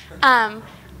anymore.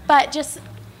 But just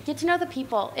get to know the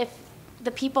people. If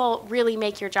the people really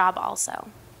make your job also.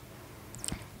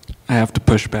 I have to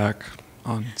push back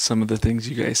on some of the things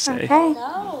you guys say. Okay.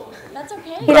 No, that's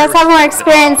okay. He does have more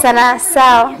experience than us,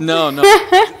 so. No.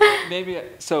 Maybe,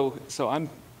 so I'm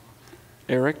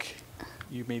Eric.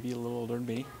 You may be a little older than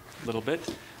me, a little bit.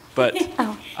 But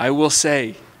I will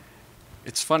say,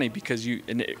 it's funny because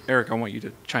and Eric, I want you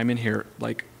to chime in here.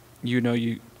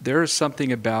 There is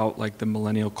something about the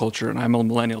millennial culture, and I'm a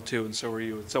millennial too, and so are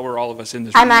you, and so are all of us in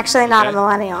this room. I'm actually not a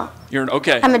millennial. You're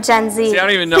okay. I'm a Gen Z. See, I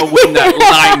don't even know when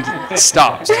that line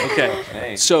stops. Okay.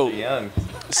 Hey, so young.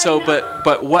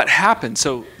 But what happened?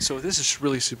 So this is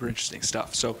really super interesting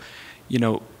stuff. So,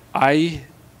 I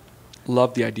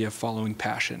love the idea of following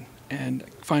passion and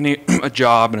finding a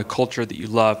job and a culture that you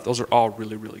love. Those are all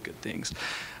really, really good things.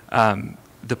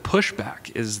 The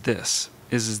pushback is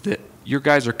that your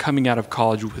guys are coming out of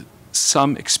college with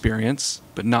some experience,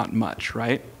 but not much,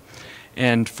 right?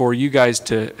 And for you guys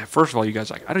first of all, you guys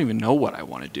I don't even know what I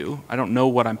want to do. I don't know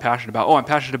what I'm passionate about. Oh, I'm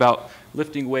passionate about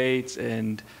lifting weights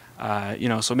and,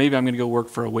 so maybe I'm going to go work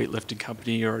for a weightlifting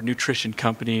company or a nutrition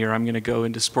company, or I'm going to go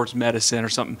into sports medicine or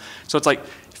something. So it's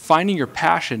finding your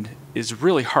passion is a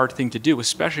really hard thing to do,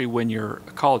 especially when you're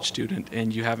a college student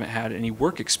and you haven't had any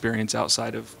work experience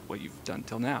outside of what you've done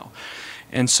till now.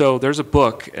 And so there's a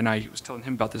book, and I was telling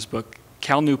him about this book,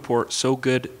 Cal Newport, So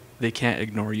Good They Can't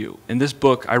Ignore You. And this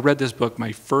book, I read this book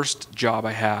my first job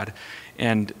I had,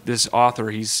 and this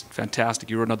author, he's fantastic.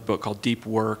 He wrote another book called Deep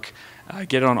Work.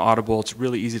 Get it on Audible. It's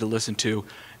really easy to listen to.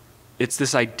 It's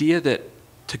this idea that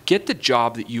to get the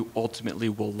job that you ultimately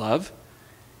will love,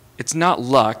 it's not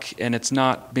luck, and it's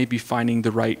not maybe finding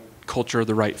the right culture or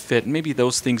the right fit. And maybe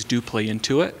those things do play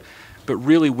into it. But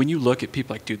really, when you look at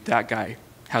people dude, that guy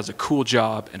has a cool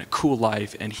job and a cool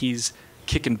life, and he's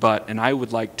kicking butt, and I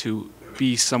would like to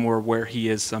be somewhere where he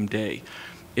is someday.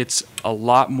 It's a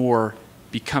lot more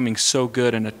becoming so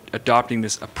good and adopting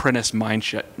this apprentice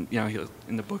mindset.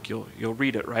 In the book, you'll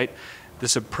read it, right?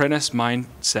 This apprentice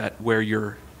mindset where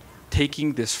you're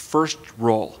taking this first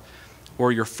role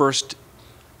or your first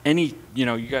you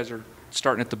guys are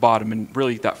starting at the bottom, and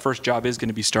really that first job is going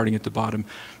to be starting at the bottom,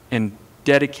 and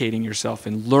dedicating yourself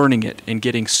and learning it and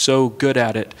getting so good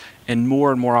at it, and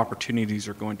more opportunities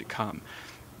are going to come.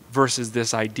 Versus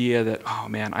this idea that, oh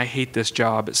man, I hate this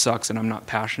job, it sucks, and I'm not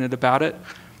passionate about it.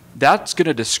 That's going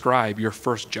to describe your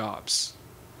first jobs,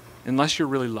 unless you're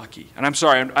really lucky. And I'm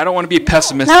sorry, I don't want to be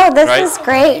pessimistic. No, this is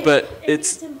great. But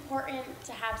it's just important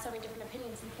to have so many different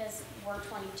opinions because we're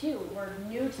 22. We're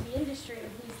new to the industry, and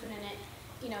he's been in it.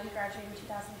 He graduated in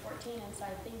 2014, and so I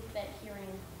think that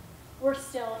we're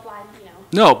still blind,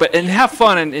 No, and have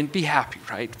fun and be happy,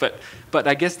 right? But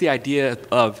I guess the idea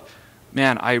of,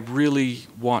 man, I really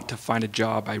want to find a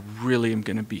job I really am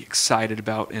going to be excited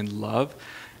about and love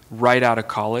right out of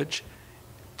college,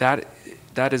 that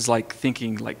is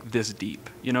thinking this deep.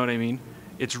 You know what I mean?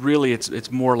 It's really, it's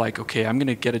more okay, I'm going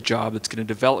to get a job that's going to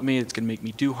develop me, it's going to make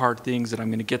me do hard things that I'm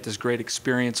going to get this great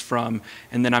experience from,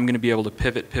 and then I'm going to be able to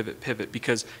pivot,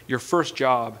 because your first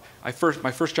job, my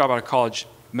first job out of college,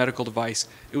 medical device,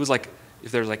 it was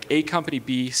if there's A company,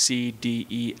 B, C, D,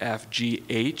 E, F, G,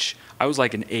 H, I was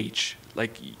an H.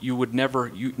 You would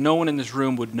never, no one in this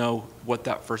room would know what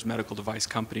that first medical device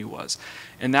company was.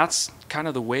 And that's kind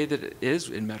of the way that it is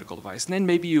in medical device. And then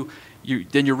maybe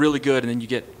then you're really good, and then you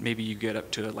get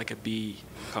up to a B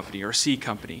company or a C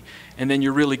company. And then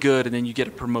you're really good, and then you get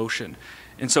a promotion.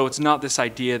 And so it's not this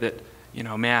idea that,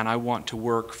 man, I want to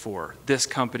work for this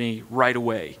company right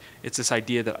away. It's this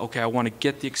idea that, okay, I want to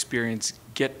get the experience,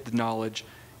 get the knowledge,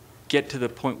 get to the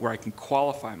point where I can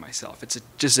qualify myself. It's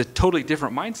just a totally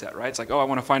different mindset, right? It's I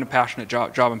want to find a passionate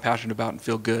job I'm passionate about and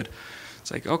feel good.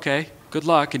 It's okay, good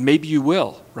luck, and maybe you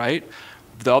will, right?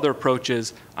 The other approach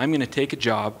is, I'm going to take a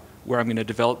job where I'm going to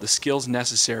develop the skills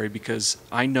necessary, because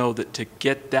I know that to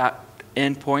get that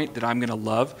end point that I'm going to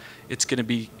love, it's going to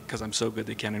be because I'm so good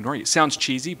they can't ignore you. It sounds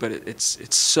cheesy, but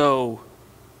it's so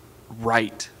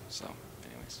right. So.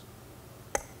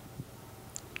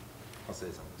 I'll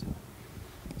say something too.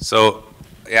 So,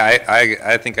 yeah,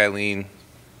 I think I lean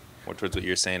more towards what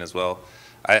you're saying as well.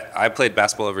 I played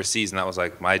basketball overseas, and that was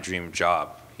like my dream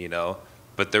job, you know.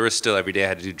 But there was still every day I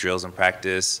had to do drills and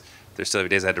practice. There's still every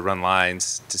day I had to run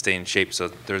lines to stay in shape. So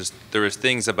there was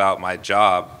things about my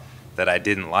job that I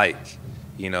didn't like,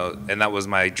 you know, and that was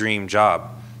my dream job.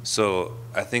 So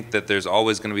I think that there's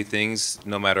always going to be things,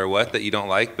 no matter what, that you don't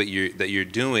like, but you're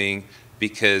doing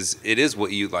because it is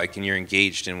what you like and you're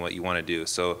engaged in what you want to do.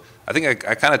 So I think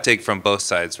I kind of take from both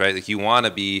sides, right? Like you want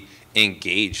to be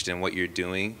engaged in what you're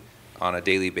doing on a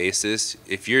daily basis.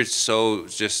 If you're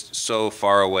just so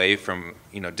far away from,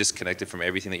 you know, disconnected from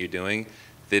everything that you're doing,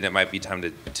 then it might be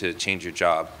time to change your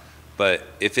job. But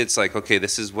if it's like, okay,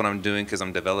 this is what I'm doing because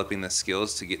I'm developing the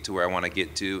skills to get to where I want to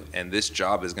get to, and this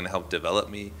job is going to help develop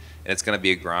me, and it's going to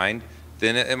be a grind,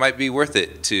 then it might be worth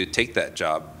it to take that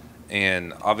job.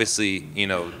 And obviously, you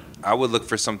know, I would look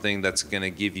for something that's going to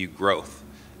give you growth.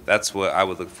 That's what I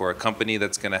would look for, a company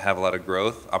that's going to have a lot of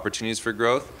growth, opportunities for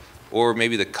growth, or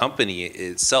maybe the company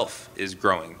itself is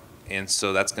growing, and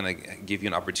so that's going to give you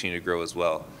an opportunity to grow as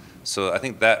well. So I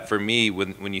think that for me,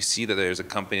 when you see that there's a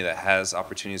company that has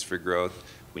opportunities for growth,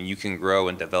 when you can grow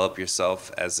and develop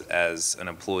yourself as an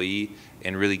employee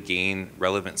and really gain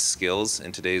relevant skills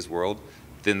in today's world,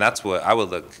 then that's what I would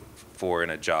look for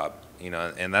in a job. You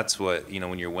know, and that's what, you know,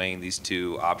 when you're weighing these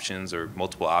two options or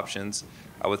multiple options,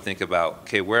 I would think about,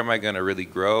 okay, where am I going to really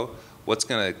grow? What's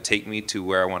going to take me to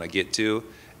where I want to get to?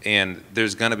 And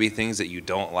there's going to be things that you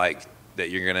don't like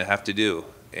that you're going to have to do,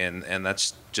 and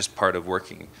that's just part of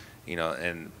working, you know.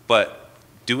 But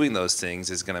doing those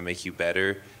things is going to make you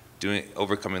better.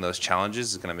 Overcoming those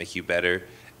challenges is going to make you better,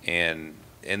 and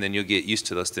then you'll get used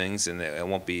to those things, and it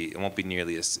won't be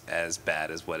nearly as bad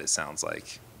as what it sounds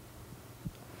like.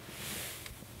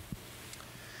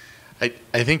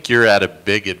 I think you're at a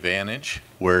big advantage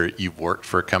where you've worked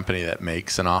for a company that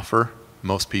makes an offer.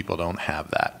 Most people don't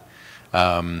have that.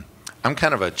 I'm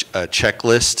kind of a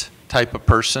checklist type of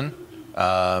person.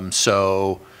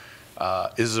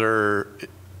 Is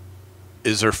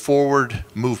there forward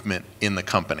movement in the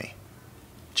company?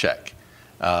 Check.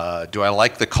 Do I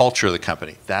like the culture of the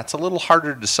company? That's a little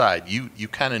harder to decide. You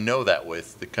kind of know that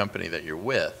with the company that you're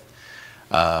with.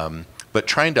 But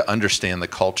trying to understand the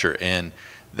culture, and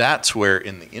that's where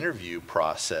in the interview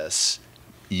process,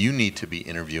 you need to be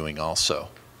interviewing also.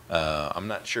 I'm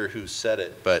not sure who said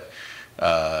it, but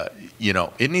you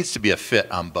know, it needs to be a fit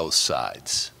on both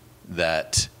sides.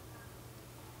 That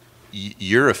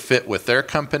you're a fit with their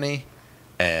company,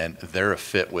 and they're a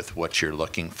fit with what you're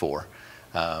looking for.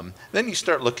 Then you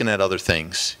start looking at other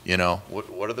things. You know,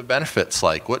 what are the benefits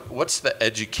like? What's the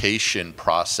education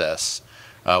process,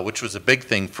 which was a big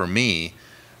thing for me.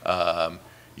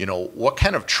 You know, what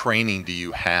kind of training do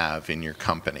you have in your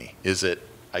company? Is it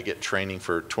I get training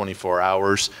for 24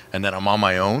 hours and then I'm on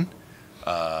my own?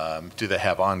 Do they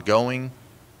have ongoing?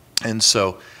 And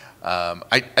so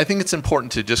I think it's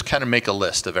important to just kind of make a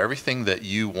list of everything that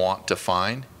you want to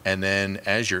find, and then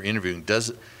as you're interviewing,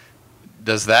 does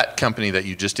that company that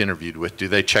you just interviewed with, do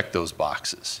they check those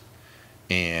boxes?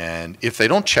 And if they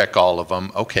don't check all of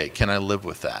them, okay, can I live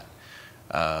with that?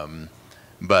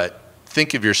 But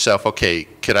think of yourself, okay,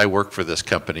 could I work for this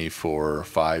company for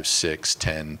 5, 6,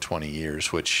 10, 20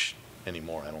 years, which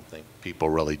anymore I don't think people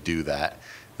really do that.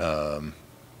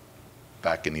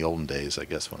 Back in the olden days, I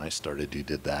guess when I started, you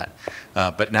did that.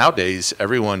 But nowadays,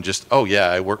 everyone just, oh yeah,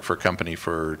 I work for a company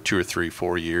for 2 or 3,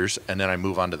 4 years, and then I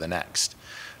move on to the next.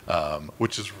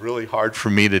 Which is really hard for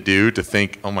me to do, to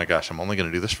think, oh my gosh, I'm only going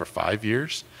to do this for 5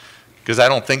 years? Because I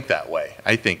don't think that way.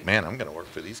 I think, man, I'm going to work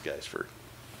for these guys for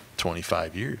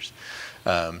 25 years.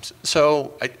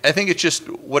 So I think it's just,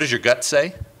 what does your gut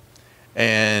say?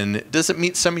 And does it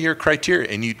meet some of your criteria?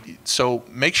 And so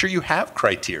make sure you have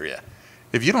criteria.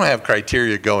 If you don't have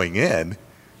criteria going in,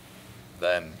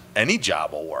 then any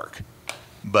job will work.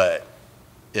 But,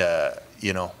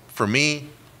 you know, for me,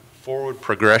 forward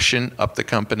progression up the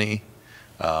company,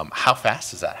 how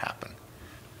fast does that happen?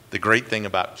 The great thing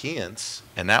about Keyence,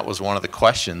 and that was one of the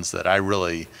questions that I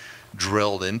really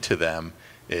drilled into them,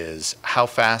 is how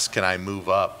fast can I move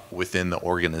up within the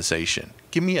organization?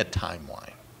 Give me a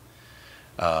timeline.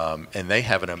 And they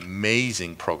have an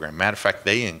amazing program. Matter of fact,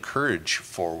 they encourage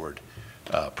forward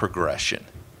progression.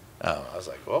 I was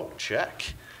like, whoa,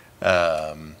 check.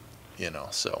 You know,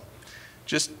 so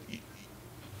just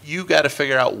you got to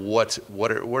figure out what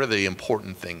are the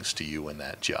important things to you in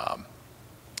that job.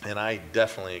 And I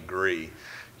definitely agree.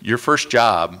 Your first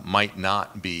job might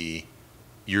not be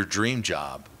your dream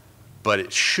job, but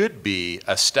it should be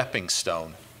a stepping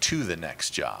stone to the next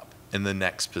job in the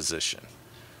next position.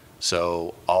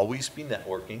 So always be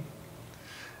networking.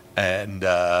 And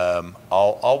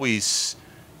always,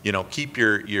 keep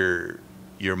your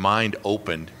mind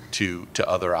open to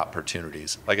other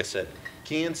opportunities. Like I said,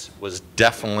 Keyence was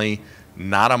definitely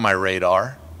not on my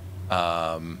radar.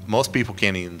 Most people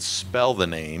can't even spell the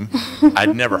name.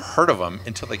 I'd never heard of them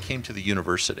until they came to the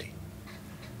university.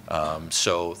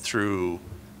 So through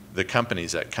the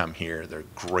companies that come here, they're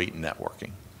great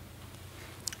networking.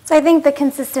 So I think the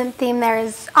consistent theme there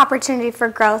is opportunity for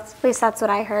growth. At least that's what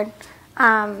I heard.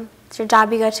 It's your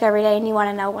job you go to every day, and you want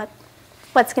to know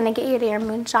what's going to get you to your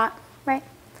moonshot, right?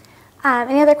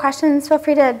 Any other questions? Feel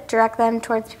free to direct them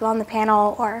towards people on the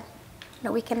panel, or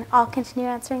we can all continue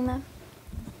answering them.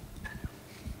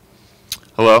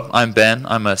 Hello, I'm Ben.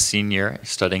 I'm a senior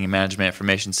studying management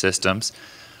information systems.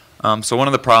 So one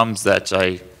of the problems that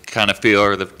I kind of feel,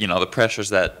 or the pressures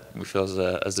that we feel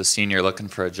as a senior looking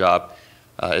for a job,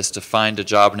 is to find a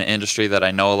job in an industry that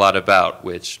I know a lot about,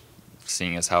 which,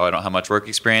 seeing as how I don't have much work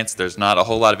experience, there's not a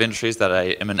whole lot of industries that I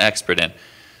am an expert in.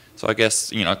 So I guess,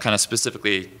 kind of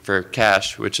specifically for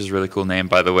Cash, which is a really cool name,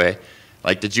 by the way,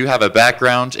 did you have a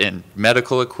background in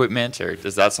medical equipment, or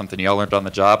is that something you all learned on the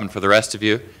job? And for the rest of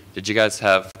you, did you guys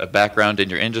have a background in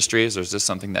your industries, or is this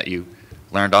something that you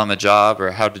learned on the job, or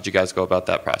how did you guys go about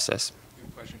that process?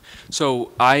 Good question.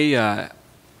 So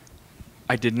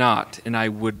I did not, and I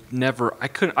would never. I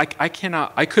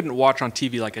couldn't watch on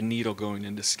TV like a needle going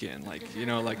into skin,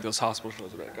 like those hospital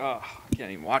shows. I'd be like, oh, I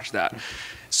can't even watch that.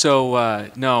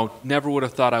 So no, never would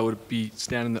have thought I would be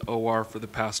standing in the OR for the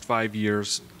past 5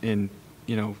 years in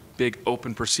big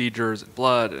open procedures and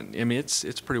blood, and I mean it's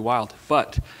pretty wild.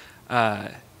 But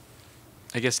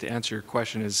I guess to answer your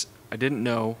question is I didn't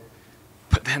know,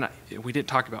 but then we didn't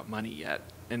talk about money yet.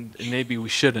 And maybe we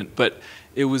shouldn't, but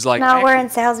it was like... No, we're in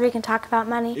sales. We can talk about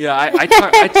money. Yeah, I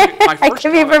took my first... I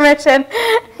give you permission.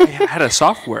 I had a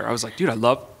software. I was like, dude, I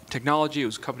love technology. It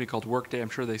was a company called Workday. I'm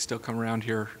sure they still come around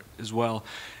here as well.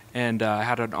 And I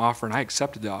had an offer, and I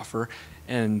accepted the offer.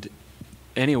 And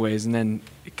anyways, and then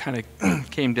it kind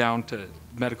of came down to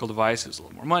medical devices, a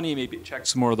little more money, maybe it checked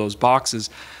some more of those boxes.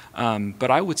 But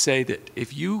I would say that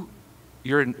if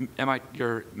you're in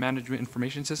your management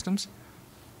information systems,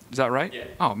 is that right? Yeah.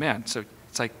 Oh, man. So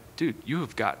it's like, dude, you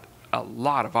have got a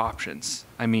lot of options.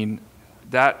 I mean,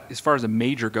 that, as far as a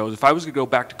major goes, if I was going to go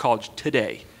back to college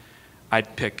today,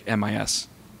 I'd pick MIS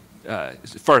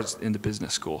as far as in the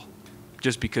business school,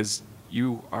 just because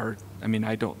you are, I mean,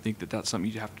 I don't think that that's something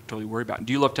you have to totally worry about.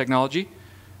 Do you love technology?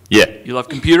 Yeah. You love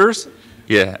computers?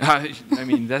 Yeah. I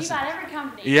mean, that's... You got every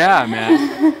company. Yeah,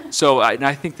 man. So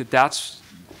I think that that's,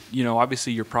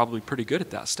 obviously you're probably pretty good at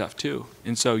that stuff too.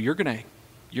 And so you're going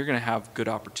to have good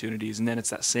opportunities, and then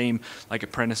it's that same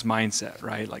apprentice mindset,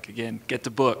 right? Again, get the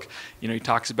book. He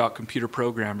talks about computer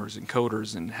programmers and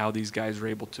coders and how these guys are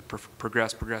able to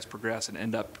progress and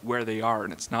end up where they are,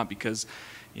 and it's not because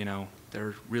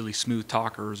they're really smooth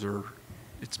talkers, or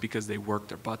it's because they work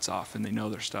their butts off and they know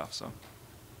their stuff. So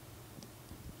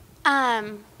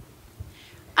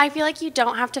I feel like you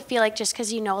don't have to feel like just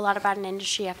because you know a lot about an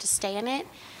industry you have to stay in it.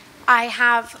 I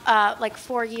have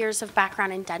 4 years of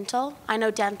background in dental. I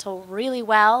know dental really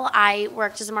well. I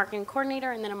worked as a marketing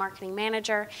coordinator and then a marketing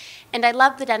manager, and I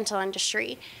love the dental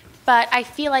industry. But I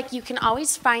feel like you can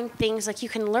always find things, you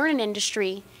can learn an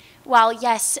industry. While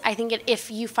yes, I think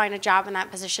if you find a job in that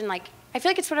position, I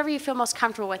feel like it's whatever you feel most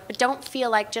comfortable with. But don't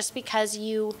feel like just because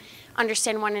you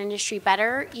understand one industry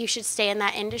better, you should stay in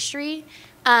that industry.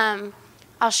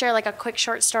 I'll share a quick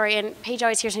short story, and Paige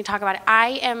always hears me talk about it.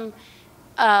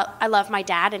 I love my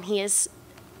dad, and he is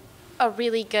a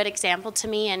really good example to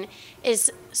me and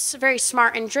is very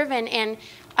smart and driven. And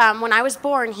when I was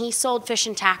born, he sold fish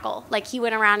and tackle. He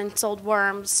went around and sold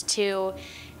worms to,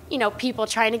 people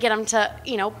trying to get him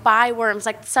to, buy worms.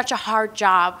 Such a hard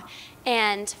job.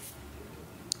 And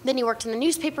then he worked in the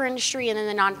newspaper industry and then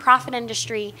the nonprofit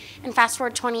industry. And fast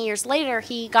forward 20 years later,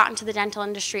 he got into the dental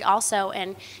industry also,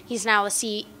 and he's now the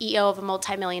CEO of a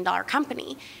multi-million-dollar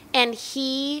company. And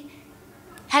he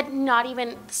had not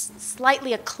even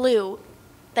slightly a clue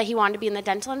that he wanted to be in the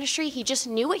dental industry. He just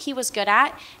knew what he was good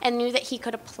at and knew that he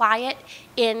could apply it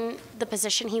in the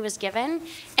position he was given.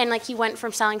 And he went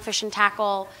from selling fish and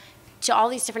tackle to all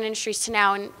these different industries to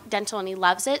now in dental, and he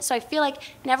loves it. So I feel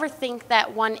never think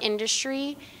that one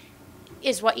industry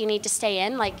is what you need to stay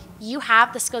in. You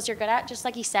have the skills you're good at, just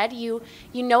like he said. You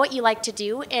know what you like to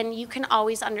do, and you can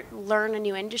always learn a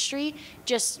new industry.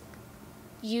 Just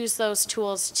use those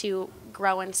tools to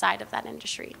grow inside of that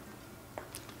industry.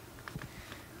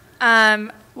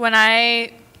 When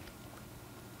I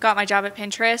got my job at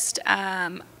Pinterest,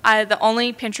 the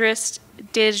only Pinterest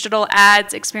digital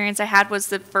ads experience I had was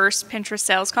the first Pinterest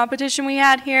sales competition we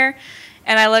had here.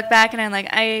 And I look back and I'm like,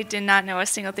 I did not know a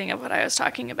single thing of what I was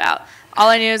talking about. All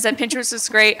I knew is that Pinterest was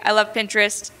great. I love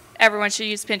Pinterest. Everyone should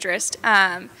use Pinterest.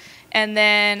 And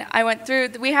then I went through,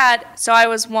 so I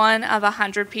was one of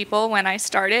 100 people when I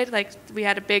started. Like, we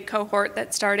had a big cohort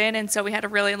that started, and so we had a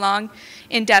really long,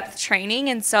 in-depth training,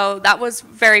 and so that was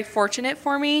very fortunate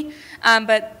for me.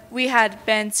 But we had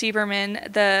Ben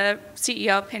Sieberman, the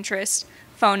CEO of Pinterest,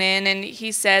 phone in, and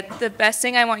he said, the best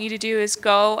thing I want you to do is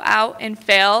go out and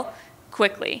fail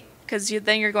quickly, because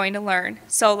then you're going to learn.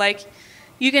 So, like,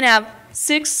 you can have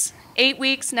 6, 8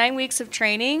 weeks, 9 weeks of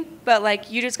training, but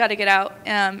like you just got to get out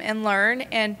and learn,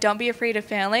 and don't be afraid of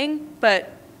failing,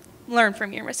 but learn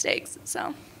from your mistakes.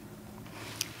 So,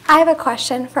 I have a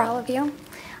question for all of you.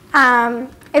 I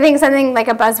think something like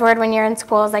a buzzword when you're in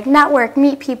school is like network,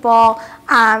 meet people,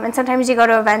 and sometimes you go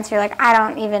to events, you're like, I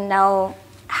don't even know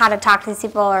how to talk to these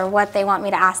people or what they want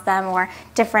me to ask them, or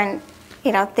different,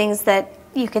 things that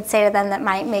you could say to them that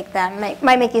might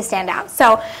make you stand out.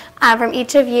 So from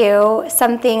each of you,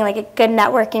 something like a good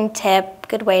networking tip,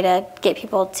 good way to get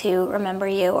people to remember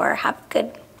you or have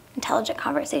good, intelligent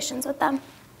conversations with them.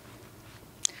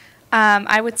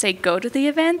 I would say go to the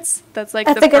events. That's like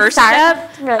That's the a good first start.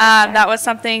 step. Really That was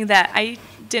something that I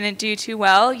didn't do too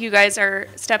well. You guys are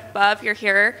a step above, you're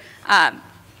here.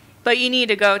 But you need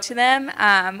to go to them,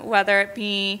 whether it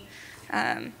be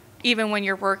even when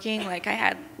you're working. Like, I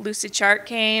had Lucid Chart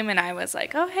came, and I was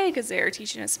like, oh, hey, because they were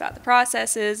teaching us about the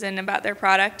processes and about their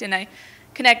product, and I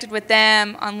connected with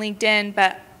them on LinkedIn,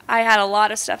 but I had a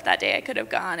lot of stuff that day I could have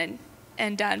gone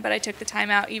and done, but I took the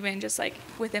time out even just like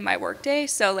within my work day.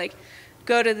 So like,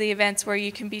 go to the events where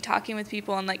you can be talking with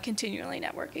people and like continually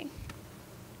networking.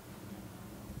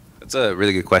 That's a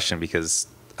really good question, because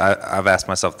I've asked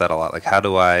myself that a lot. Like, how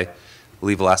do I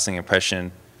leave a lasting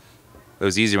impression? It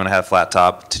was easier when I had a flat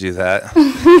top to do that.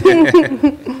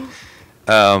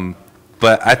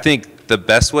 But I think the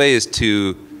best way is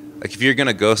to, like, if you're going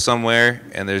to go somewhere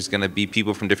and there's going to be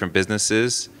people from different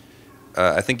businesses,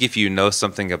 I think if you know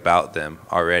something about them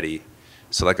already.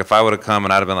 So, like, if I would have come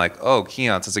and I'd have been like, oh,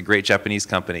 Keyence, that's a great Japanese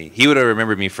company, he would have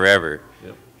remembered me forever.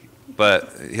 Yep.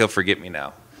 But he'll forget me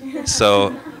now.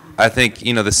 So I think,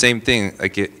 the same thing.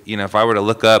 Like, if I were to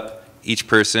look up each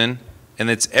person,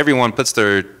 and everyone puts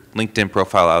their LinkedIn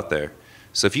profile out there.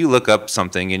 So if you look up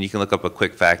something, and you can look up a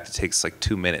quick fact, it takes like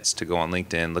 2 minutes to go on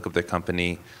LinkedIn, look up their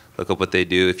company, look up what they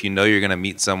do. If you know you're going to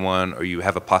meet someone, or you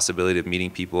have a possibility of meeting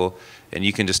people, and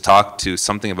you can just talk to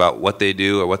something about what they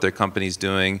do or what their company's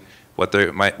doing, what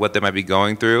they might be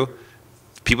going through,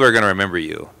 people are going to remember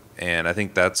you. And I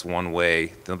think that's one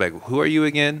way. They'll be like, who are you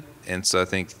again? And so I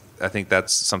think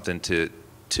that's something to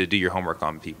do your homework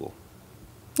on people.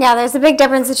 Yeah, there's a big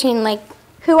difference between like,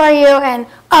 who are you, and,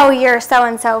 oh, you're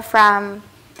so-and-so from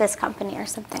this company or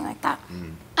something like that.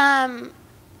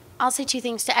 I'll say two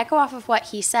things. To echo off of what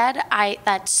he said,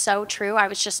 that's so true. I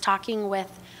was just talking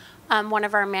with one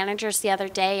of our managers the other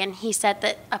day, and he said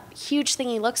that a huge thing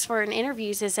he looks for in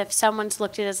interviews is if someone's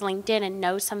looked at his LinkedIn and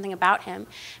knows something about him.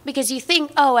 Because you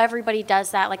think, oh, everybody does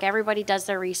that, like everybody does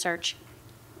their research.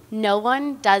 No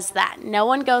one does that. No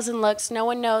one goes and looks. No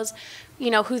one knows,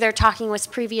 who they're talking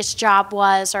with, previous job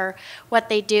was, or what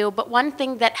they do. But one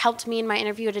thing that helped me in my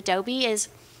interview at Adobe is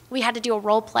we had to do a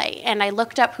role play, and I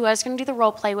looked up who I was going to do the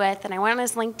role play with, and I went on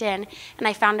his LinkedIn, and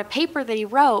I found a paper that he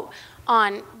wrote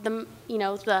on the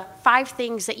 5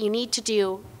 things that you need to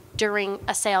do during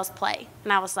a sales play.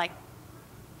 And I was like,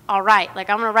 all right, like,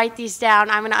 I'm going to write these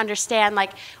down. I'm going to understand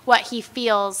like what he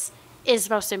feels is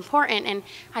most important. And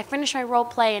I finished my role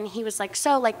play, and he was like,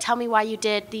 so, like, tell me why you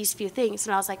did these few things.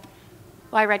 And I was like,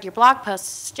 well, I read your blog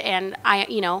post, and I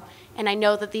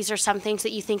know that these are some things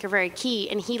that you think are very key.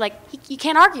 And you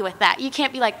can't argue with that. You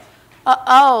can't be like,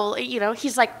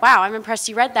 he's like, wow, I'm impressed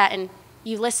you read that, and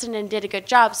you listened and did a good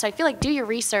job. So I feel like do your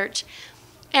research.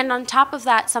 And on top of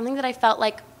that, something that I felt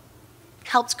like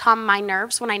helped calm my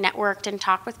nerves when I networked and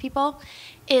talked with people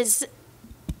is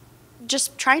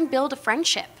just try and build a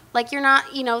friendship. Like, you're not,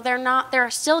 they're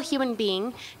still a human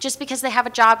being. Just because they have a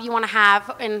job you want to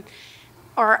have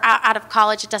or out of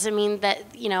college, it doesn't mean that,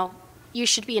 you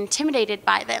should be intimidated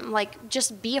by them. Like,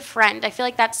 just be a friend. I feel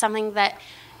like that's something that,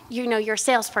 you're a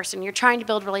salesperson. You're trying to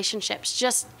build relationships.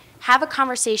 Just have a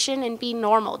conversation and be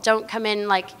normal. Don't come in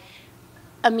like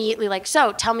immediately like,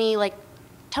 so tell me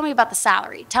about the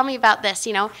salary. Tell me about this,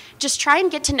 Just try and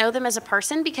get to know them as a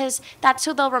person, because that's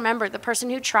who they'll remember, the person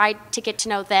who tried to get to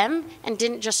know them and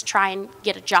didn't just try and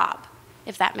get a job,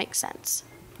 if that makes sense.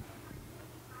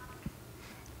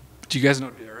 Do you guys know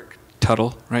Derek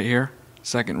Tuttle right here,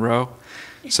 second row?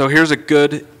 So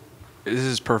this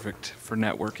is perfect for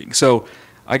networking. So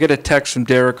I get a text from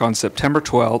Derek on September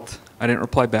 12th. I didn't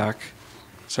reply back.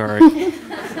 Sorry.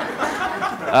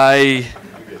 I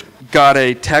got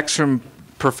a text from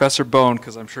Professor Bone,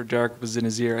 because I'm sure Derek was in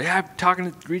his ear. Yeah,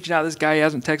 reaching out to this guy. He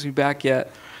hasn't texted me back yet.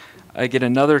 I get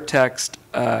another text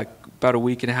about a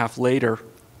week and a half later,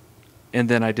 and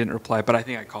then I didn't reply, but I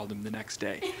think I called him the next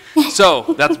day.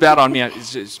 So that's bad on me.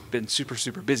 It's just been super,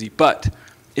 super busy. But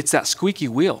it's that squeaky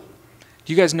wheel.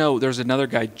 Do you guys know there's another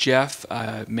guy, Jeff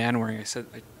Manwaring?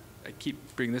 I keep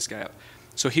bringing this guy up.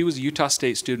 So he was a Utah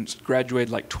State student,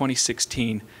 graduated like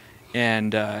 2016,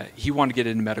 and he wanted to get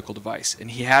into medical device.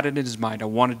 And he had it in his mind, I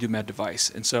want to do med device.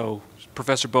 And so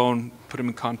Professor Bone put him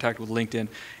in contact with LinkedIn,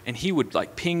 and he would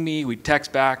like ping me, we'd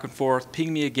text back and forth,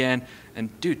 ping me again,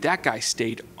 and dude, that guy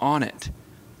stayed on it.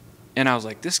 And I was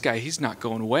like, this guy, he's not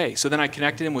going away. So then I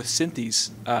connected him with Cynthes,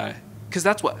 because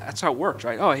that's how it works,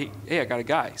 right? Oh, hey, I got a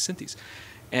guy, Cynthes.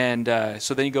 And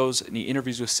so then he goes and he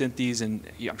interviews with Cynthes, and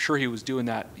I'm sure he was doing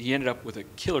that. He ended up with a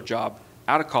killer job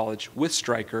out of college with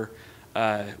Stryker,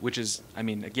 which is, I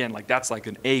mean, again, like that's like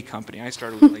an A company. I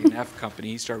started with like an F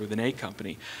company. He started with an A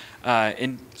company.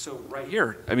 And so right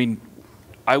here, I mean,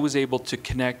 I was able to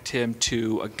connect him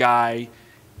to a guy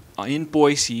in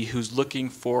Boise who's looking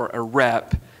for a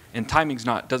rep, and timing's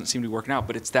doesn't seem to be working out,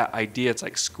 but it's that idea. It's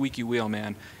like squeaky wheel,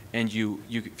 man. And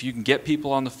if you can get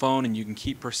people on the phone and you can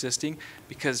keep persisting,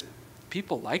 because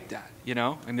people like that, you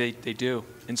know, and they do.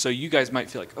 And so you guys might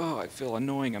feel like, oh, I feel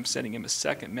annoying. I'm sending him a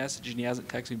second message and he hasn't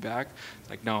texted me back. It's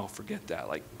like, no, forget that.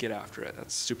 Like, get after it.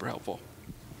 That's super helpful.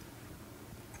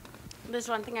 There's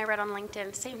one thing I read on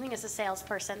LinkedIn, same thing as a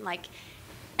salesperson, like,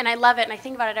 and I love it and I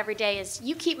think about it every day, is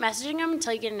you keep messaging them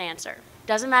until you get an answer.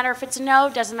 Doesn't matter if it's a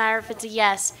no, doesn't matter if it's a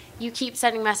yes, you keep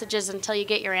sending messages until you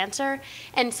get your answer.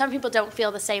 And some people don't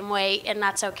feel the same way, and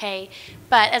that's okay.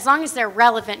 But as long as they're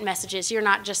relevant messages, you're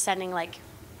not just sending like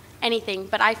anything.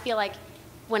 But I feel like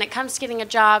when it comes to getting a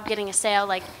job, getting a sale,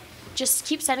 like just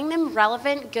keep sending them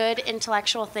relevant, good,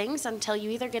 intellectual things until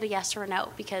you either get a yes or a no.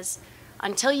 Because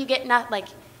until you get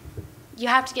you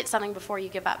have to get something before you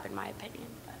give up, in my opinion.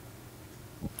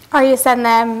 Or you send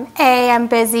them A, I'm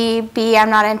busy, B, I'm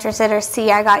not interested, or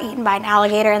C, I got eaten by an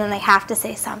alligator, and then they have to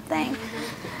say something.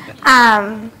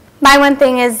 My one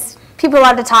thing is people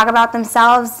love to talk about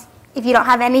themselves. If you don't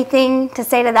have anything to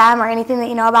say to them or anything that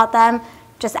you know about them,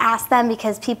 just ask them,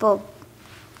 because people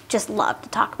just love to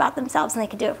talk about themselves and they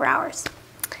can do it for hours.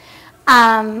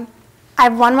 I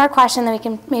have one more question, then we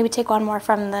can maybe take one more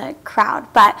from the crowd.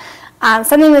 But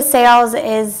something with sales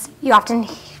is you often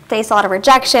face a lot of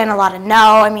rejection, a lot of no.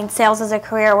 I mean, sales is a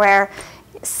career where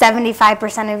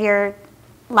 75% of your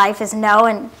life is no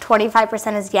and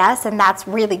 25% is yes, and that's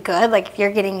really good. Like if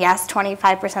you're getting yes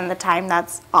 25% of the time,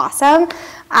 that's awesome.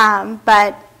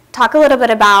 But talk a little bit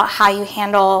about how you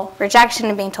handle rejection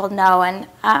and being told no and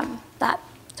that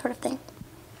sort of thing.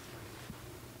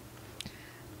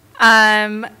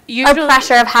 Usually, or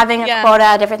pressure of having a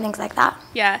quota, different things like that.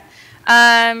 Yeah.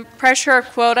 Pressure or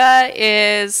quota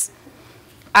is,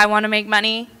 I want to make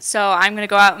money, so I'm going to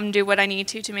go out and do what I need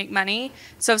to make money.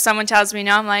 So if someone tells me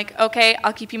no, I'm like, okay,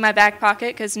 I'll keep you in my back pocket,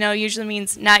 because no usually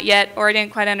means not yet, or I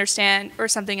didn't quite understand, or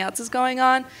something else is going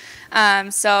on.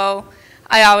 So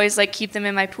I always like keep them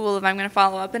in my pool if I'm going to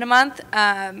follow up in a month.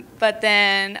 But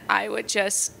then I would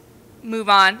just move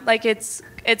on. Like it's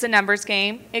a numbers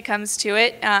game. It comes to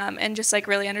it, and just like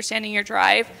really understanding your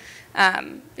drive.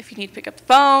 If you need to pick up the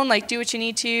phone, like do what you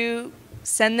need to.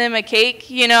 Send them a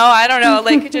cake, you know, I don't know,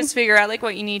 like just figure out like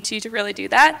what you need to really do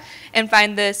that and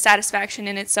find the satisfaction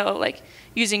in it. So like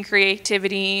using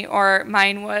creativity, or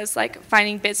mine was like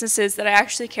finding businesses that I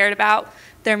actually cared about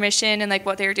their mission and like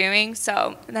what they're doing.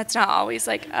 So that's not always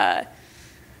like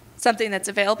something that's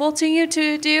available to you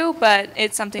to do, but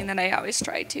it's something that I always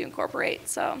try to incorporate.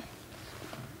 So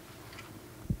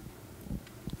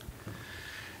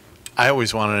I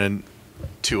always wanted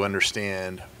to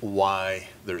understand why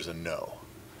there's a no.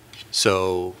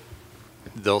 So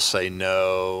they'll say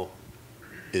no.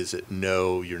 Is it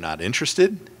no, you're not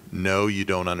interested? No, you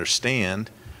don't understand?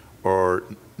 Or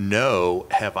no,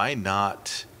 have I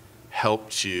not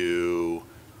helped you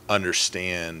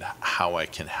understand how I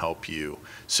can help you?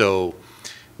 So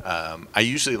I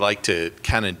usually like to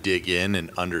kind of dig in and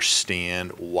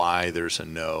understand why there's a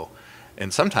no.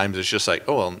 And sometimes it's just like,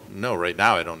 oh, well, no, right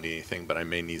now I don't need anything, but I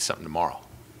may need something tomorrow.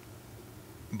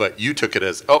 But you took it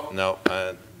as, oh, no,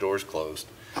 door's closed.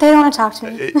 They don't want to talk to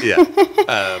me.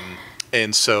 Yeah.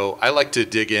 And so I like to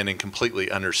dig in and completely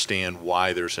understand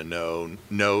why there's a no.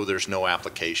 No, there's no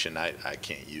application. I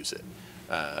can't use it.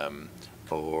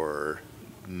 Or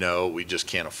no, we just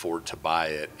can't afford to buy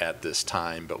it at this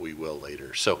time, but we will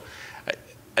later. So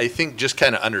I think just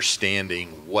kind of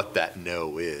understanding what that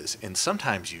no is. And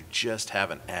sometimes you just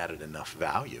haven't added enough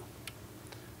value.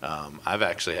 I've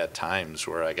actually had times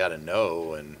where I got a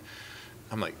no, and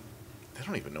I'm like, they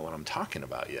don't even know what I'm talking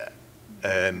about yet.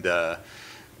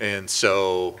 And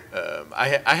so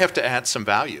I have to add some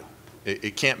value.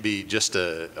 It can't be just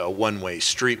a one-way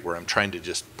street where I'm trying to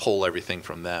just pull everything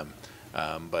from them.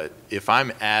 But if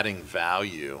I'm adding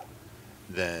value,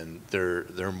 then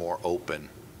they're more open.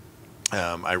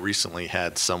 I recently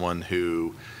had someone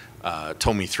who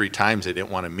told me 3 times they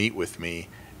didn't want to meet with me,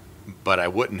 but I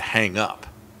wouldn't hang up.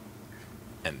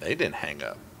 And they didn't hang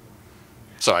up.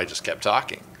 So I just kept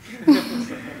talking.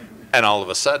 And all of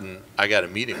a sudden, I got a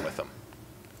meeting with them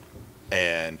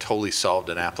and totally solved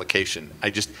an application.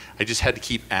 I just had to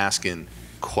keep asking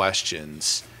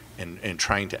questions and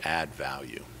trying to add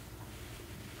value.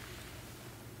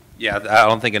 Yeah, I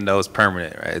don't think a no is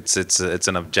permanent, right? It's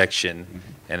an objection,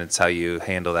 and it's how you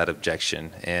handle that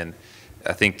objection. And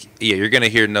I think, yeah, you're going to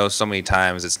hear no so many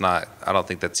times. It's not. I don't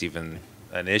think that's even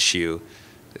an issue.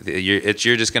 You're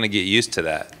just going to get used to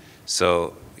that.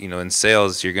 So, you know, in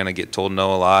sales, you're going to get told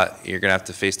no a lot. You're going to have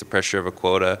to face the pressure of a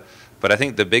quota. But I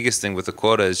think the biggest thing with the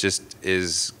quota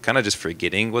is kind of just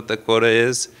forgetting what the quota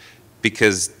is,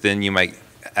 because then you'll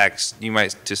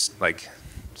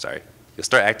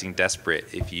start acting desperate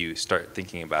if you start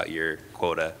thinking about your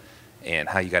quota and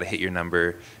how you got to hit your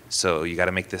number. So you got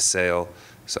to make this sale.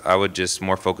 So I would just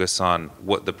more focus on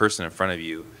what the person in front of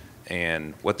you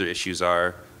and what their issues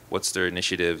are, what's their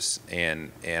initiatives,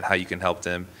 and how you can help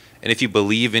them. And if you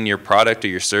believe in your product or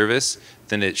your service,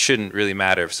 then it shouldn't really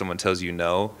matter if someone tells you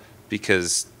no,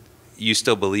 because you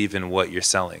still believe in what you're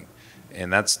selling.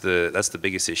 And that's the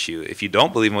biggest issue. If you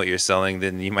don't believe in what you're selling,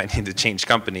 then you might need to change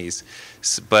companies.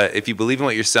 But if you believe in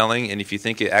what you're selling, and if you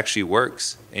think it actually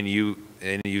works, and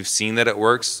you've seen that it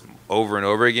works over and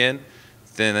over again,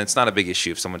 then it's not a big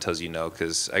issue if someone tells you no.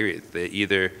 Because I agree,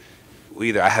 either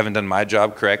I haven't done my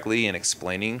job correctly in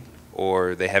explaining,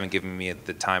 or they haven't given me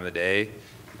the time of the day.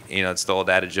 You know, it's the old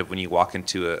adage of when you walk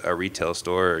into a retail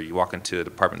store or you walk into a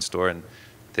department store, and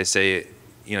they say,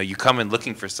 you know, you come in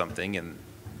looking for something, and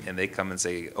they come and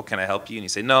say, oh, can I help you? And you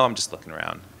say, no, I'm just looking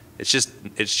around.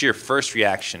 It's your first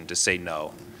reaction to say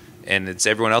no. And it's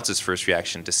everyone else's first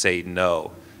reaction to say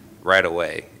no right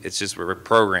away. It's just we're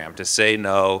programmed to say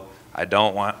no, I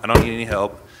don't need any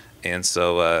help. And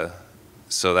so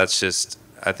that's just,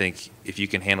 I think if you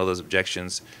can handle those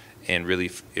objections and really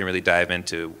dive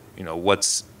into, you know,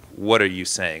 what are you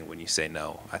saying when you say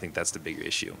no? I think that's the bigger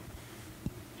issue.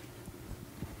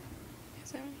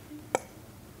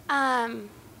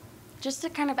 Just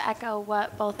to kind of echo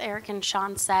what both Eric and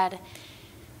Sean said,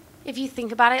 if you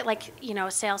think about it, like, you know,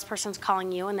 a salesperson's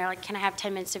calling you and they're like, can I have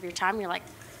 10 minutes of your time? You're like,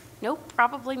 nope,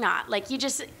 probably not. Like, you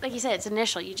just, like you said, it's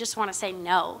initial. You just want to say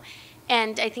no.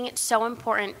 And I think it's so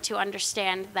important to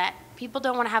understand that people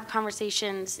don't want to have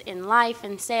conversations in life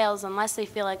and sales unless they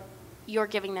feel like you're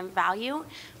giving them value.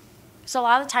 So a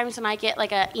lot of the times when I get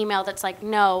like an email that's like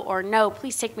no, or no,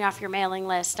 please take me off your mailing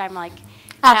list, I'm like,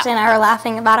 Ashley and I were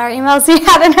laughing about our emails we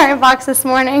had in our inbox this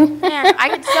morning. man, I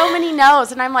get so many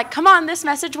no's, and I'm like, come on, this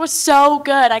message was so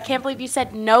good. I can't believe you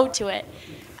said no to it.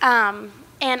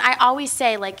 And I always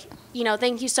say, like, you know,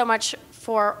 thank you so much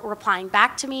for replying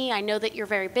back to me. I know that you're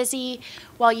very busy.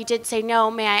 While you did say no,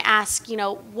 may I ask, you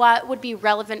know, what would be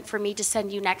relevant for me to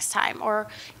send you next time? Or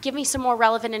give me some more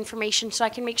relevant information so I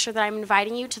can make sure that I'm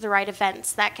inviting you to the right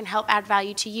events that can help add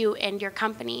value to you and your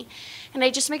company. And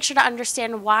I just make sure to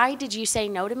understand, why did you say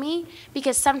no to me?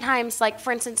 Because sometimes, like,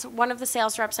 for instance, one of the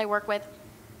sales reps I work with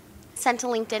sent a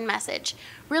LinkedIn message.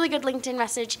 Really good LinkedIn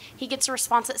message. He gets a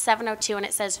response at 7:02 and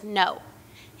it says no.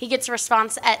 He gets a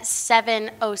response at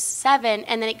 7:07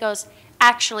 and then it goes,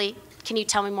 actually, can you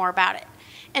tell me more about it?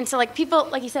 And so, like, people,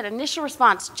 like you said, initial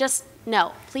response, just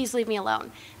no, please leave me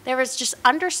alone. There was just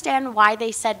understand why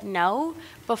they said no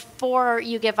before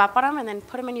you give up on them, and then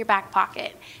put them in your back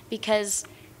pocket. Because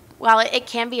while it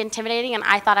can be intimidating, and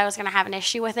I thought I was going to have an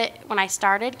issue with it when I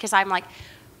started, because I'm like,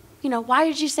 you know, why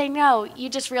did you say no? You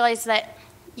just realize that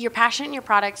you're passionate in your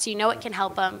products, you know it can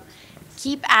help them.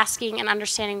 Keep asking and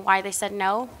understanding why they said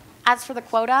no. As for the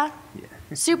quota,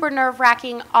 super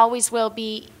nerve-wracking, always will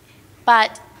be.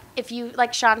 But if you,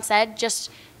 like Sean said,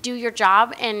 just do your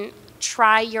job and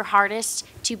try your hardest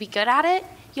to be good at it,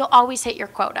 you'll always hit your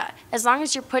quota. As long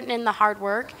as you're putting in the hard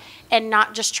work and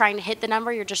not just trying to hit the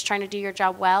number, you're just trying to do your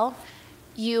job well,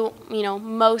 you know,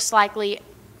 most likely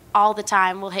all the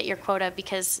time will hit your quota,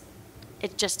 because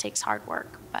it just takes hard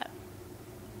work,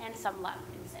 and some luck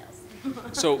in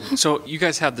sales. So you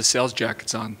guys have the sales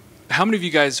jackets on. How many of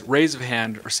you guys, raise of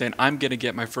hand, are saying, I'm going to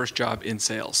get my first job in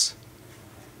sales?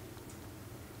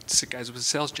 Guys with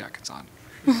sales jackets on.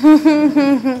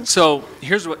 So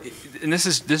here's what, and this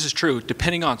is true,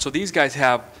 depending on, so these guys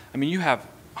have, I mean, you have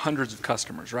hundreds of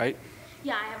customers, right?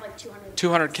 Yeah, I have like 200.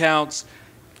 200 counts,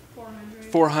 400.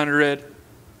 400.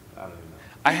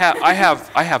 I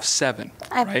have 7,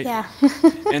 right? Yeah.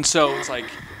 And so it's like,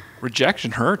 rejection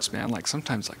hurts, man. Like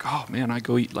sometimes like, oh man, I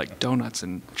go eat like donuts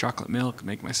and chocolate milk and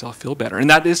make myself feel better. And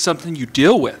that is something you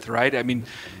deal with, right? I mean,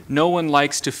 no one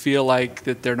likes to feel like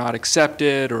that they're not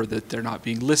accepted or that they're not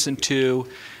being listened to.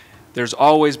 There's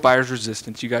always buyer's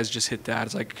resistance. You guys just hit that.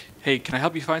 It's like, hey, can I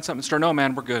help you find something? Store, no,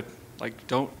 man, we're good. Like,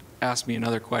 don't ask me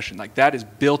another question. Like that is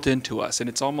built into us. And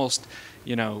it's almost,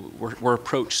 you know, we're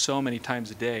approached so many times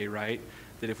a day, right?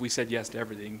 That if we said yes to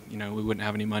everything, you know, we wouldn't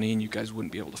have any money and you guys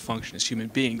wouldn't be able to function as human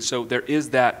beings. So there is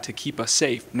that to keep us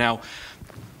safe. Now,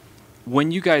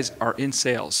 when you guys are in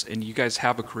sales and you guys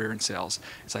have a career in sales,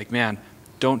 it's like, man,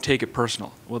 don't take it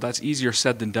personal. Well, that's easier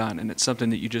said than done, and it's something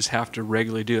that you just have to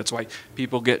regularly do. That's why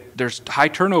there's high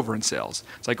turnover in sales.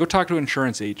 It's like, go talk to an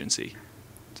insurance agency.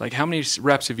 It's like, how many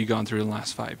reps have you gone through in the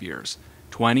last 5 years?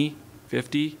 20,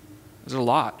 50? There's a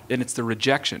lot, and it's the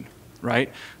rejection.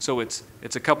 Right? So it's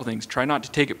a couple things. Try not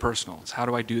to take it personal. It's how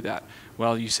do I do that?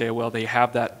 Well, you say, well, they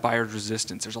have that buyer's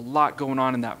resistance. There's a lot going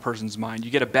on in that person's mind.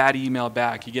 You get a bad email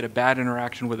back. You get a bad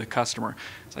interaction with a customer.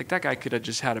 It's like that guy could have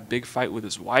just had a big fight with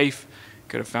his wife,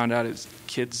 could have found out his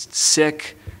kid's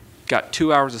sick, got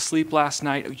 2 hours of sleep last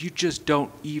night. You just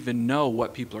don't even know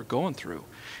what people are going through.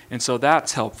 And so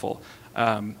that's helpful.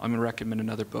 I'm going to recommend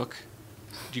another book.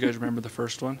 Do you guys remember the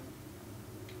first one?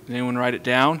 Did anyone write it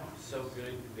down?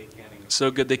 So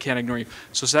good they can't ignore you.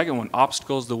 So second one,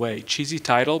 Obstacles the Way. Cheesy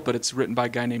title, but it's written by a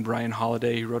guy named Ryan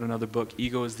Holiday. He wrote another book,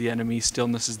 Ego is the Enemy,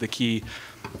 Stillness is the Key.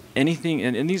 Anything,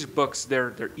 and these books,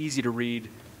 they're easy to read.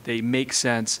 They make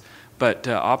sense. But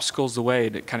Obstacles the Way,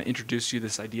 that kind of introduces you to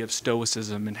this idea of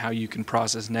stoicism and how you can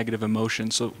process negative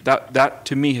emotions. So that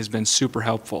to me has been super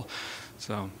helpful.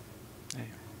 So, yeah.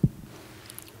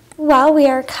 Well, we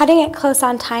are cutting it close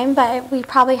on time, but we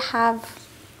probably have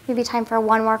maybe time for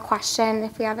one more question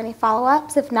if we have any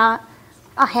follow-ups. If not,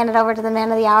 I'll hand it over to the man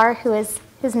of the hour who is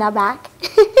now back.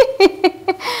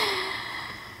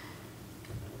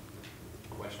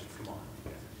 Questions, come on.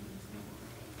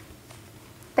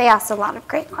 They asked a lot of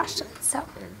great questions. So.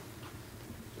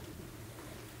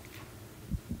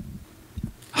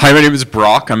 Hi, my name is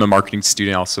Brock. I'm a marketing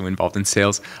student also involved in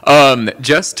sales.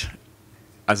 Just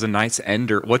as a nice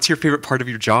ender, what's your favorite part of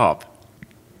your job?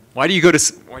 Why do you go to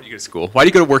school? Why do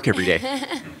you go to work every day?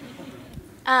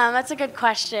 That's a good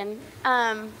question.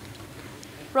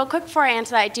 Real quick before I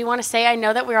answer that, I do want to say I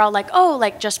know that we're all like, oh,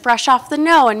 like just brush off the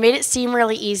no and made it seem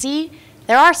really easy.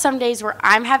 There are some days where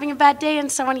I'm having a bad day and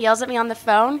someone yells at me on the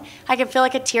phone. I can feel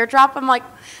like a teardrop. I'm like,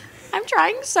 I'm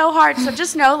trying so hard. So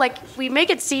just know, like, we make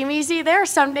it seem easy. There are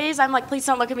some days I'm like, please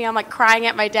don't look at me. I'm like crying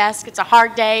at my desk. It's a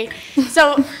hard day.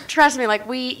 So trust me, like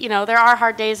there are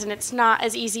hard days and it's not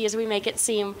as easy as we make it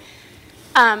seem.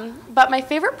 But my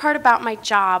favorite part about my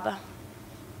job,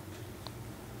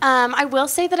 I will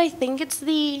say that I think it's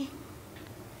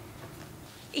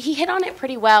he hit on it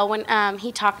pretty well when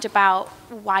he talked about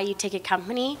why you take a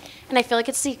company. And I feel like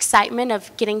it's the excitement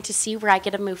of getting to see where I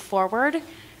get to move forward.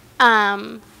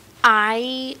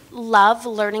 I love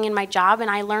learning in my job, and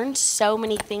I learn so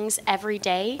many things every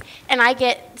day. And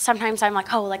sometimes I'm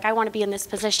like, oh, like I want to be in this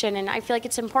position. And I feel like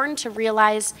it's important to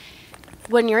realize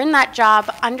when you're in that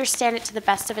job, understand it to the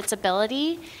best of its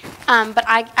ability. But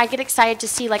I get excited to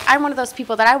see, like, I'm one of those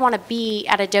people that I want to be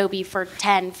at Adobe for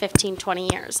 10, 15, 20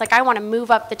 years. Like, I want to move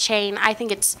up the chain. I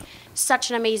think it's such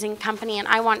an amazing company, and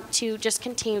I want to just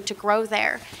continue to grow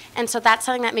there. And so that's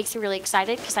something that makes me really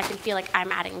excited because I can feel like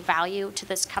I'm adding value to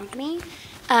this company.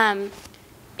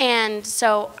 And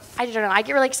so, I don't know, I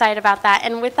get really excited about that.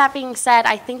 And with that being said,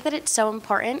 I think that it's so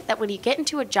important that when you get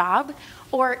into a job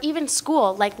or even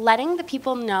school, like letting the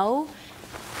people know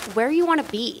where you want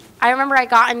to be. I remember I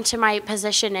got into my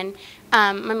position and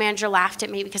my manager laughed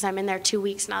at me because I'm in there 2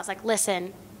 weeks, and I was like,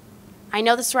 listen, I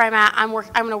know this is where I'm at. I'm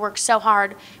going to work so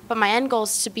hard, but my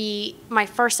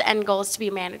first end goal is to be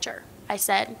a manager. I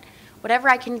said, whatever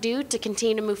I can do to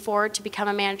continue to move forward to become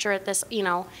a manager at this,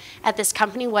 at this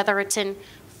company, whether it's in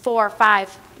 4,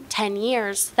 5, 10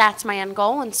 years, that's my end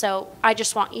goal. And so I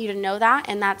just want you to know that,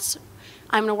 and I'm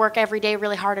going to work every day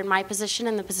really hard in my position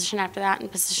and the position after that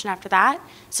and position after that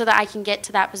so that I can get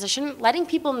to that position. Letting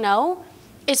people know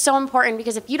is so important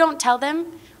because if you don't tell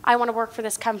them, I want to work for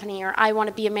this company or I want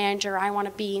to be a manager or I want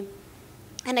to be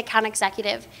an account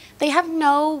executive, they have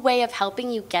no way of helping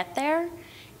you get there.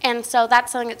 And so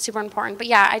that's something that's super important. But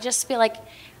yeah, I just feel like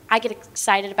I get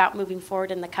excited about moving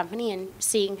forward in the company and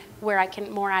seeing where I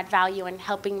can more add value and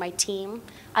helping my team.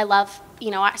 I love,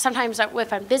 sometimes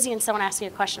if I'm busy and someone asks me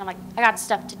a question, I'm like, I got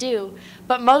stuff to do.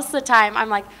 But most of the time, I'm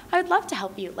like, I would love to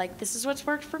help you. Like, this is what's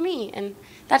worked for me. And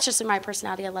that's just in my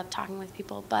personality. I love talking with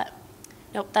people. But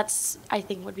nope, that's, I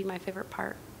think, would be my favorite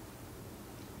part.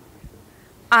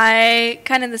 I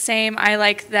kind of the same. I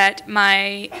like that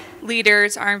my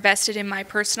leaders are invested in my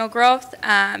personal growth.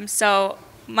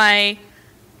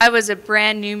 I was a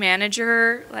brand new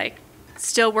manager, like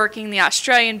still working the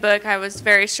Australian book. I was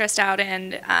very stressed out,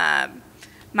 and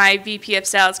my VP of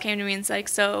sales came to me and was like,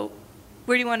 so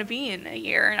where do you want to be in a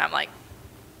year? And I'm like,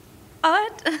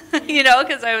 what?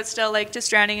 Because I was still like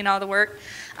just drowning in all the work.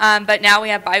 But now we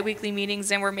have bi-weekly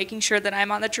meetings, and we're making sure that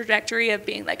I'm on the trajectory of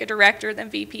being like a director,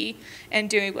 then VP, and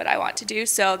doing what I want to do.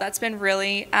 So that's been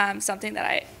really something that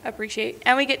I appreciate.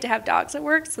 And we get to have dogs at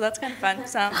work, so that's kind of fun.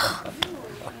 So,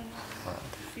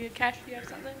 Cash, do you have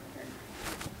something?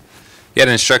 Yeah, at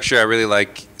Instructure, I really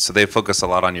like, so they focus a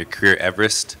lot on your career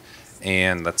Everest,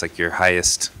 and that's like your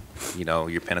highest,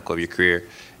 your pinnacle of your career.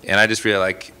 And I just really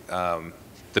like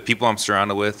the people I'm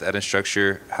surrounded with at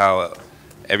Instructure, how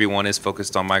everyone is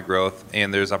focused on my growth,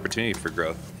 and there's opportunity for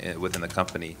growth within the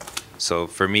company. So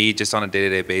for me, just on a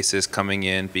day-to-day basis, coming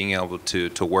in, being able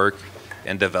to work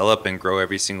and develop and grow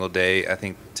every single day, I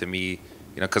think to me,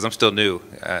 because I'm still new,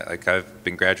 like I've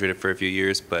been graduated for a few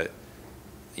years, but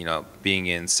being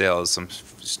in sales, I'm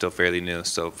still fairly new.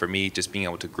 So for me, just being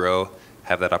able to grow,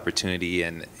 have that opportunity,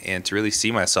 and to really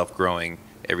see myself growing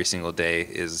every single day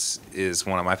is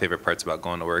one of my favorite parts about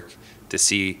going to work, to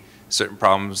see certain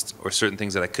problems or certain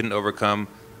things that I couldn't overcome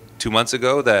 2 months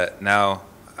ago that now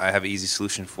I have an easy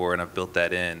solution for, and I've built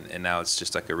that in, and now it's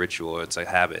just like a ritual, or it's a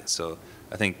habit. So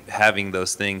I think having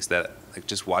those things that, like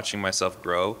just watching myself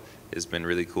grow has been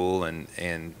really cool, and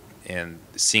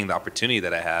seeing the opportunity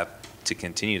that I have to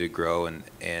continue to grow,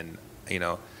 and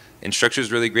Instructure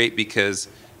is really great because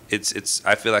it's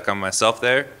I feel like I'm myself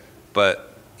there,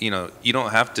 but you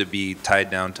don't have to be tied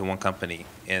down to one company,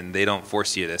 and they don't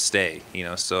force you to stay,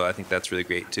 so I think that's really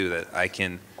great too, that I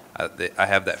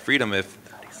have that freedom if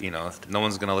no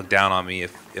one's going to look down on me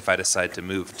if I decide to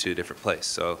move to a different place.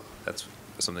 So that's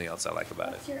something else I like about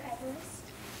it. What's your Everest?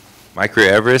 My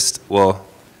career Everest? Well,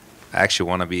 I actually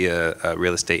want to be a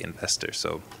real estate investor,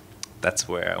 so that's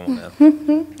where I want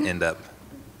to end up.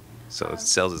 So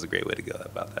sales is a great way to go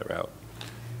about that route.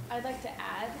 I'd like to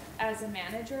add, as a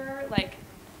manager,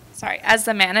 as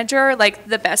the manager, like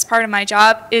the best part of my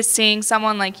job is seeing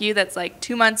someone like you that's like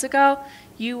 2 months ago,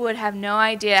 you would have no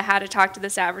idea how to talk to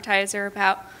this advertiser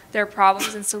about their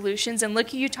problems and solutions, and look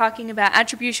at you talking about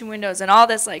attribution windows and all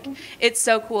this. Like, it's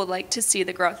so cool, like, to see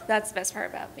the growth. That's the best part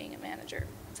about being a manager.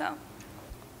 So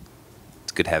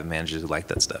it's good having managers who like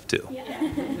that stuff too.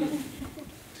 Yeah.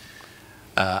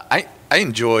 I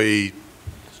enjoy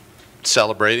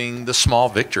celebrating the small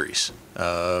victories.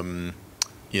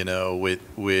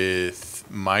 With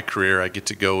my career, I get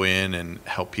to go in and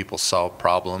help people solve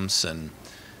problems. And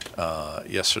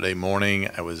yesterday morning,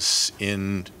 I was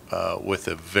in with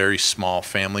a very small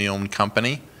family-owned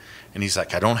company, and he's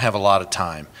like, I don't have a lot of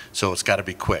time, so it's got to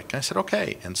be quick. And I said,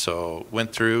 okay. And so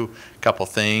went through a couple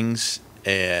things,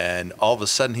 and all of a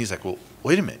sudden, he's like, well,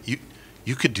 wait a minute,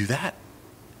 you could do that?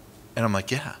 And I'm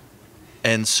like, yeah.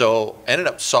 And so ended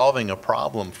up solving a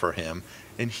problem for him,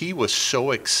 and he was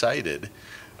so excited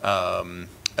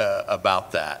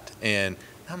about that. And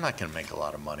I'm not going to make a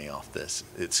lot of money off this.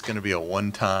 It's going to be a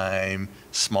one-time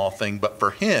small thing, but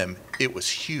for him, it was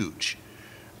huge.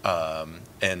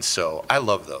 And so I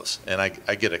love those, and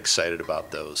I get excited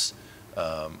about those.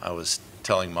 I was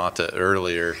telling Mata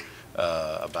earlier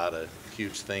about a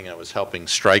huge thing I was helping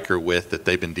Stryker with that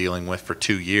they've been dealing with for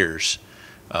 2 years.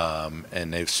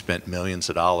 And they've spent millions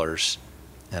of dollars,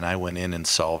 and I went in and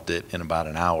solved it in about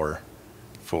an hour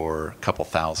for a couple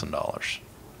 $1,000.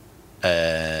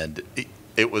 And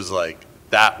it was like,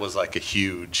 that was like a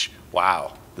huge,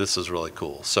 wow, this is really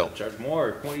cool. So charge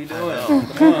more. What are you doing?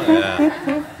 Come on.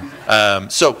 Yeah.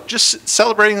 So just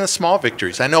celebrating the small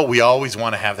victories. I know we always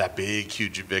want to have that big,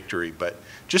 huge victory, but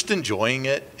just enjoying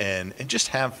it and just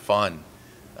have fun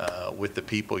with the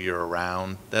people you're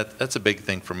around. That's a big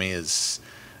thing for me is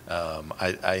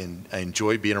I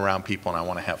enjoy being around people, and I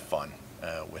want to have fun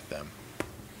with them.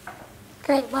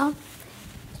 Great. Well,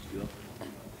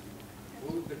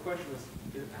 the question was,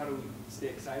 how do we stay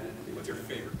excited? What's your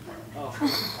favorite part? Oh,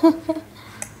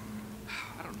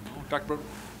 I don't know. Dr. Broden?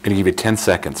 Going to give you 10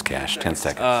 seconds, Cash. 10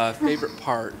 seconds. Favorite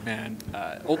part, man.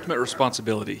 Ultimate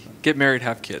responsibility. Get married,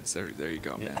 have kids. There you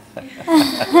go, man.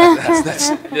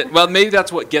 Well, maybe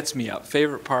that's what gets me up.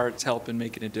 Favorite part's helping,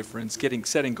 making a difference,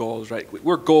 setting goals, right?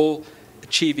 We're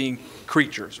goal-achieving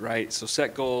creatures, right? So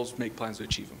set goals, make plans to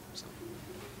achieve them. So,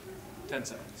 10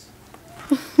 seconds.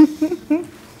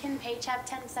 Can Paige have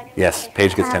 10 seconds? Yes,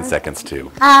 Paige gets 10 seconds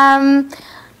too.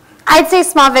 I'd say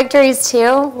small victories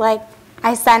too. Like,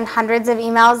 I send hundreds of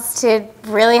emails to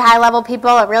really high-level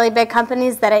people at really big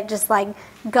companies that it just like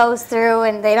goes through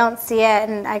and they don't see it,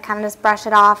 and I kind of just brush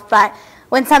it off. But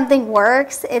when something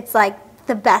works, it's like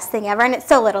the best thing ever, and it's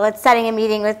so little. It's setting a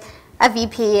meeting with a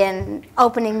VP and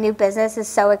opening new business is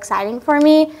so exciting for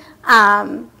me.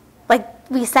 Like,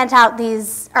 we sent out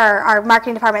these, or our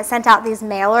marketing department sent out these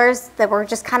mailers that were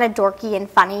just kind of dorky and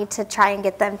funny to try and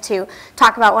get them to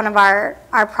talk about one of our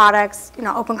products, you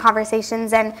know, open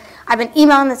conversations. And I've been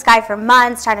emailing this guy for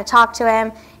months, trying to talk to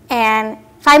him, and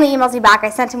finally emails me back. I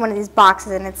sent him one of these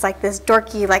boxes, and it's like this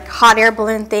dorky, like, hot air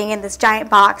balloon thing in this giant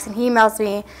box. And he emails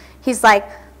me, he's like,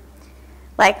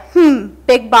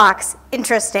 big box,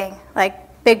 interesting. Like,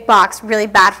 big box, really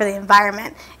bad for the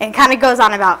environment, and kind of goes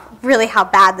on about really how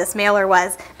bad this mailer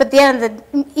was. But at the end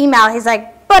of the email, he's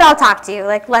like, but I'll talk to you,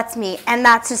 like, let's meet. And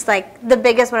that's just like the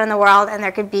biggest one in the world, and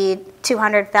there could be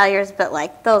 200 failures, but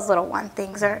like those little one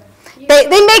things are, they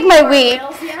make my week.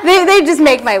 They just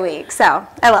make my week, so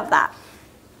I love that.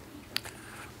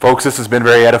 Folks, this has been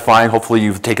very edifying. Hopefully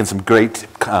you've taken some great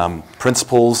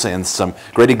principles and some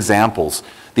great examples.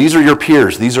 These are your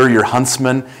peers. These are your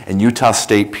Huntsman and Utah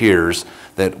State peers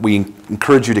that we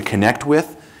encourage you to connect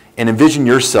with and envision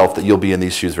yourself that you'll be in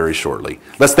these shoes very shortly.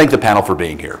 Let's thank the panel for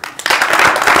being here.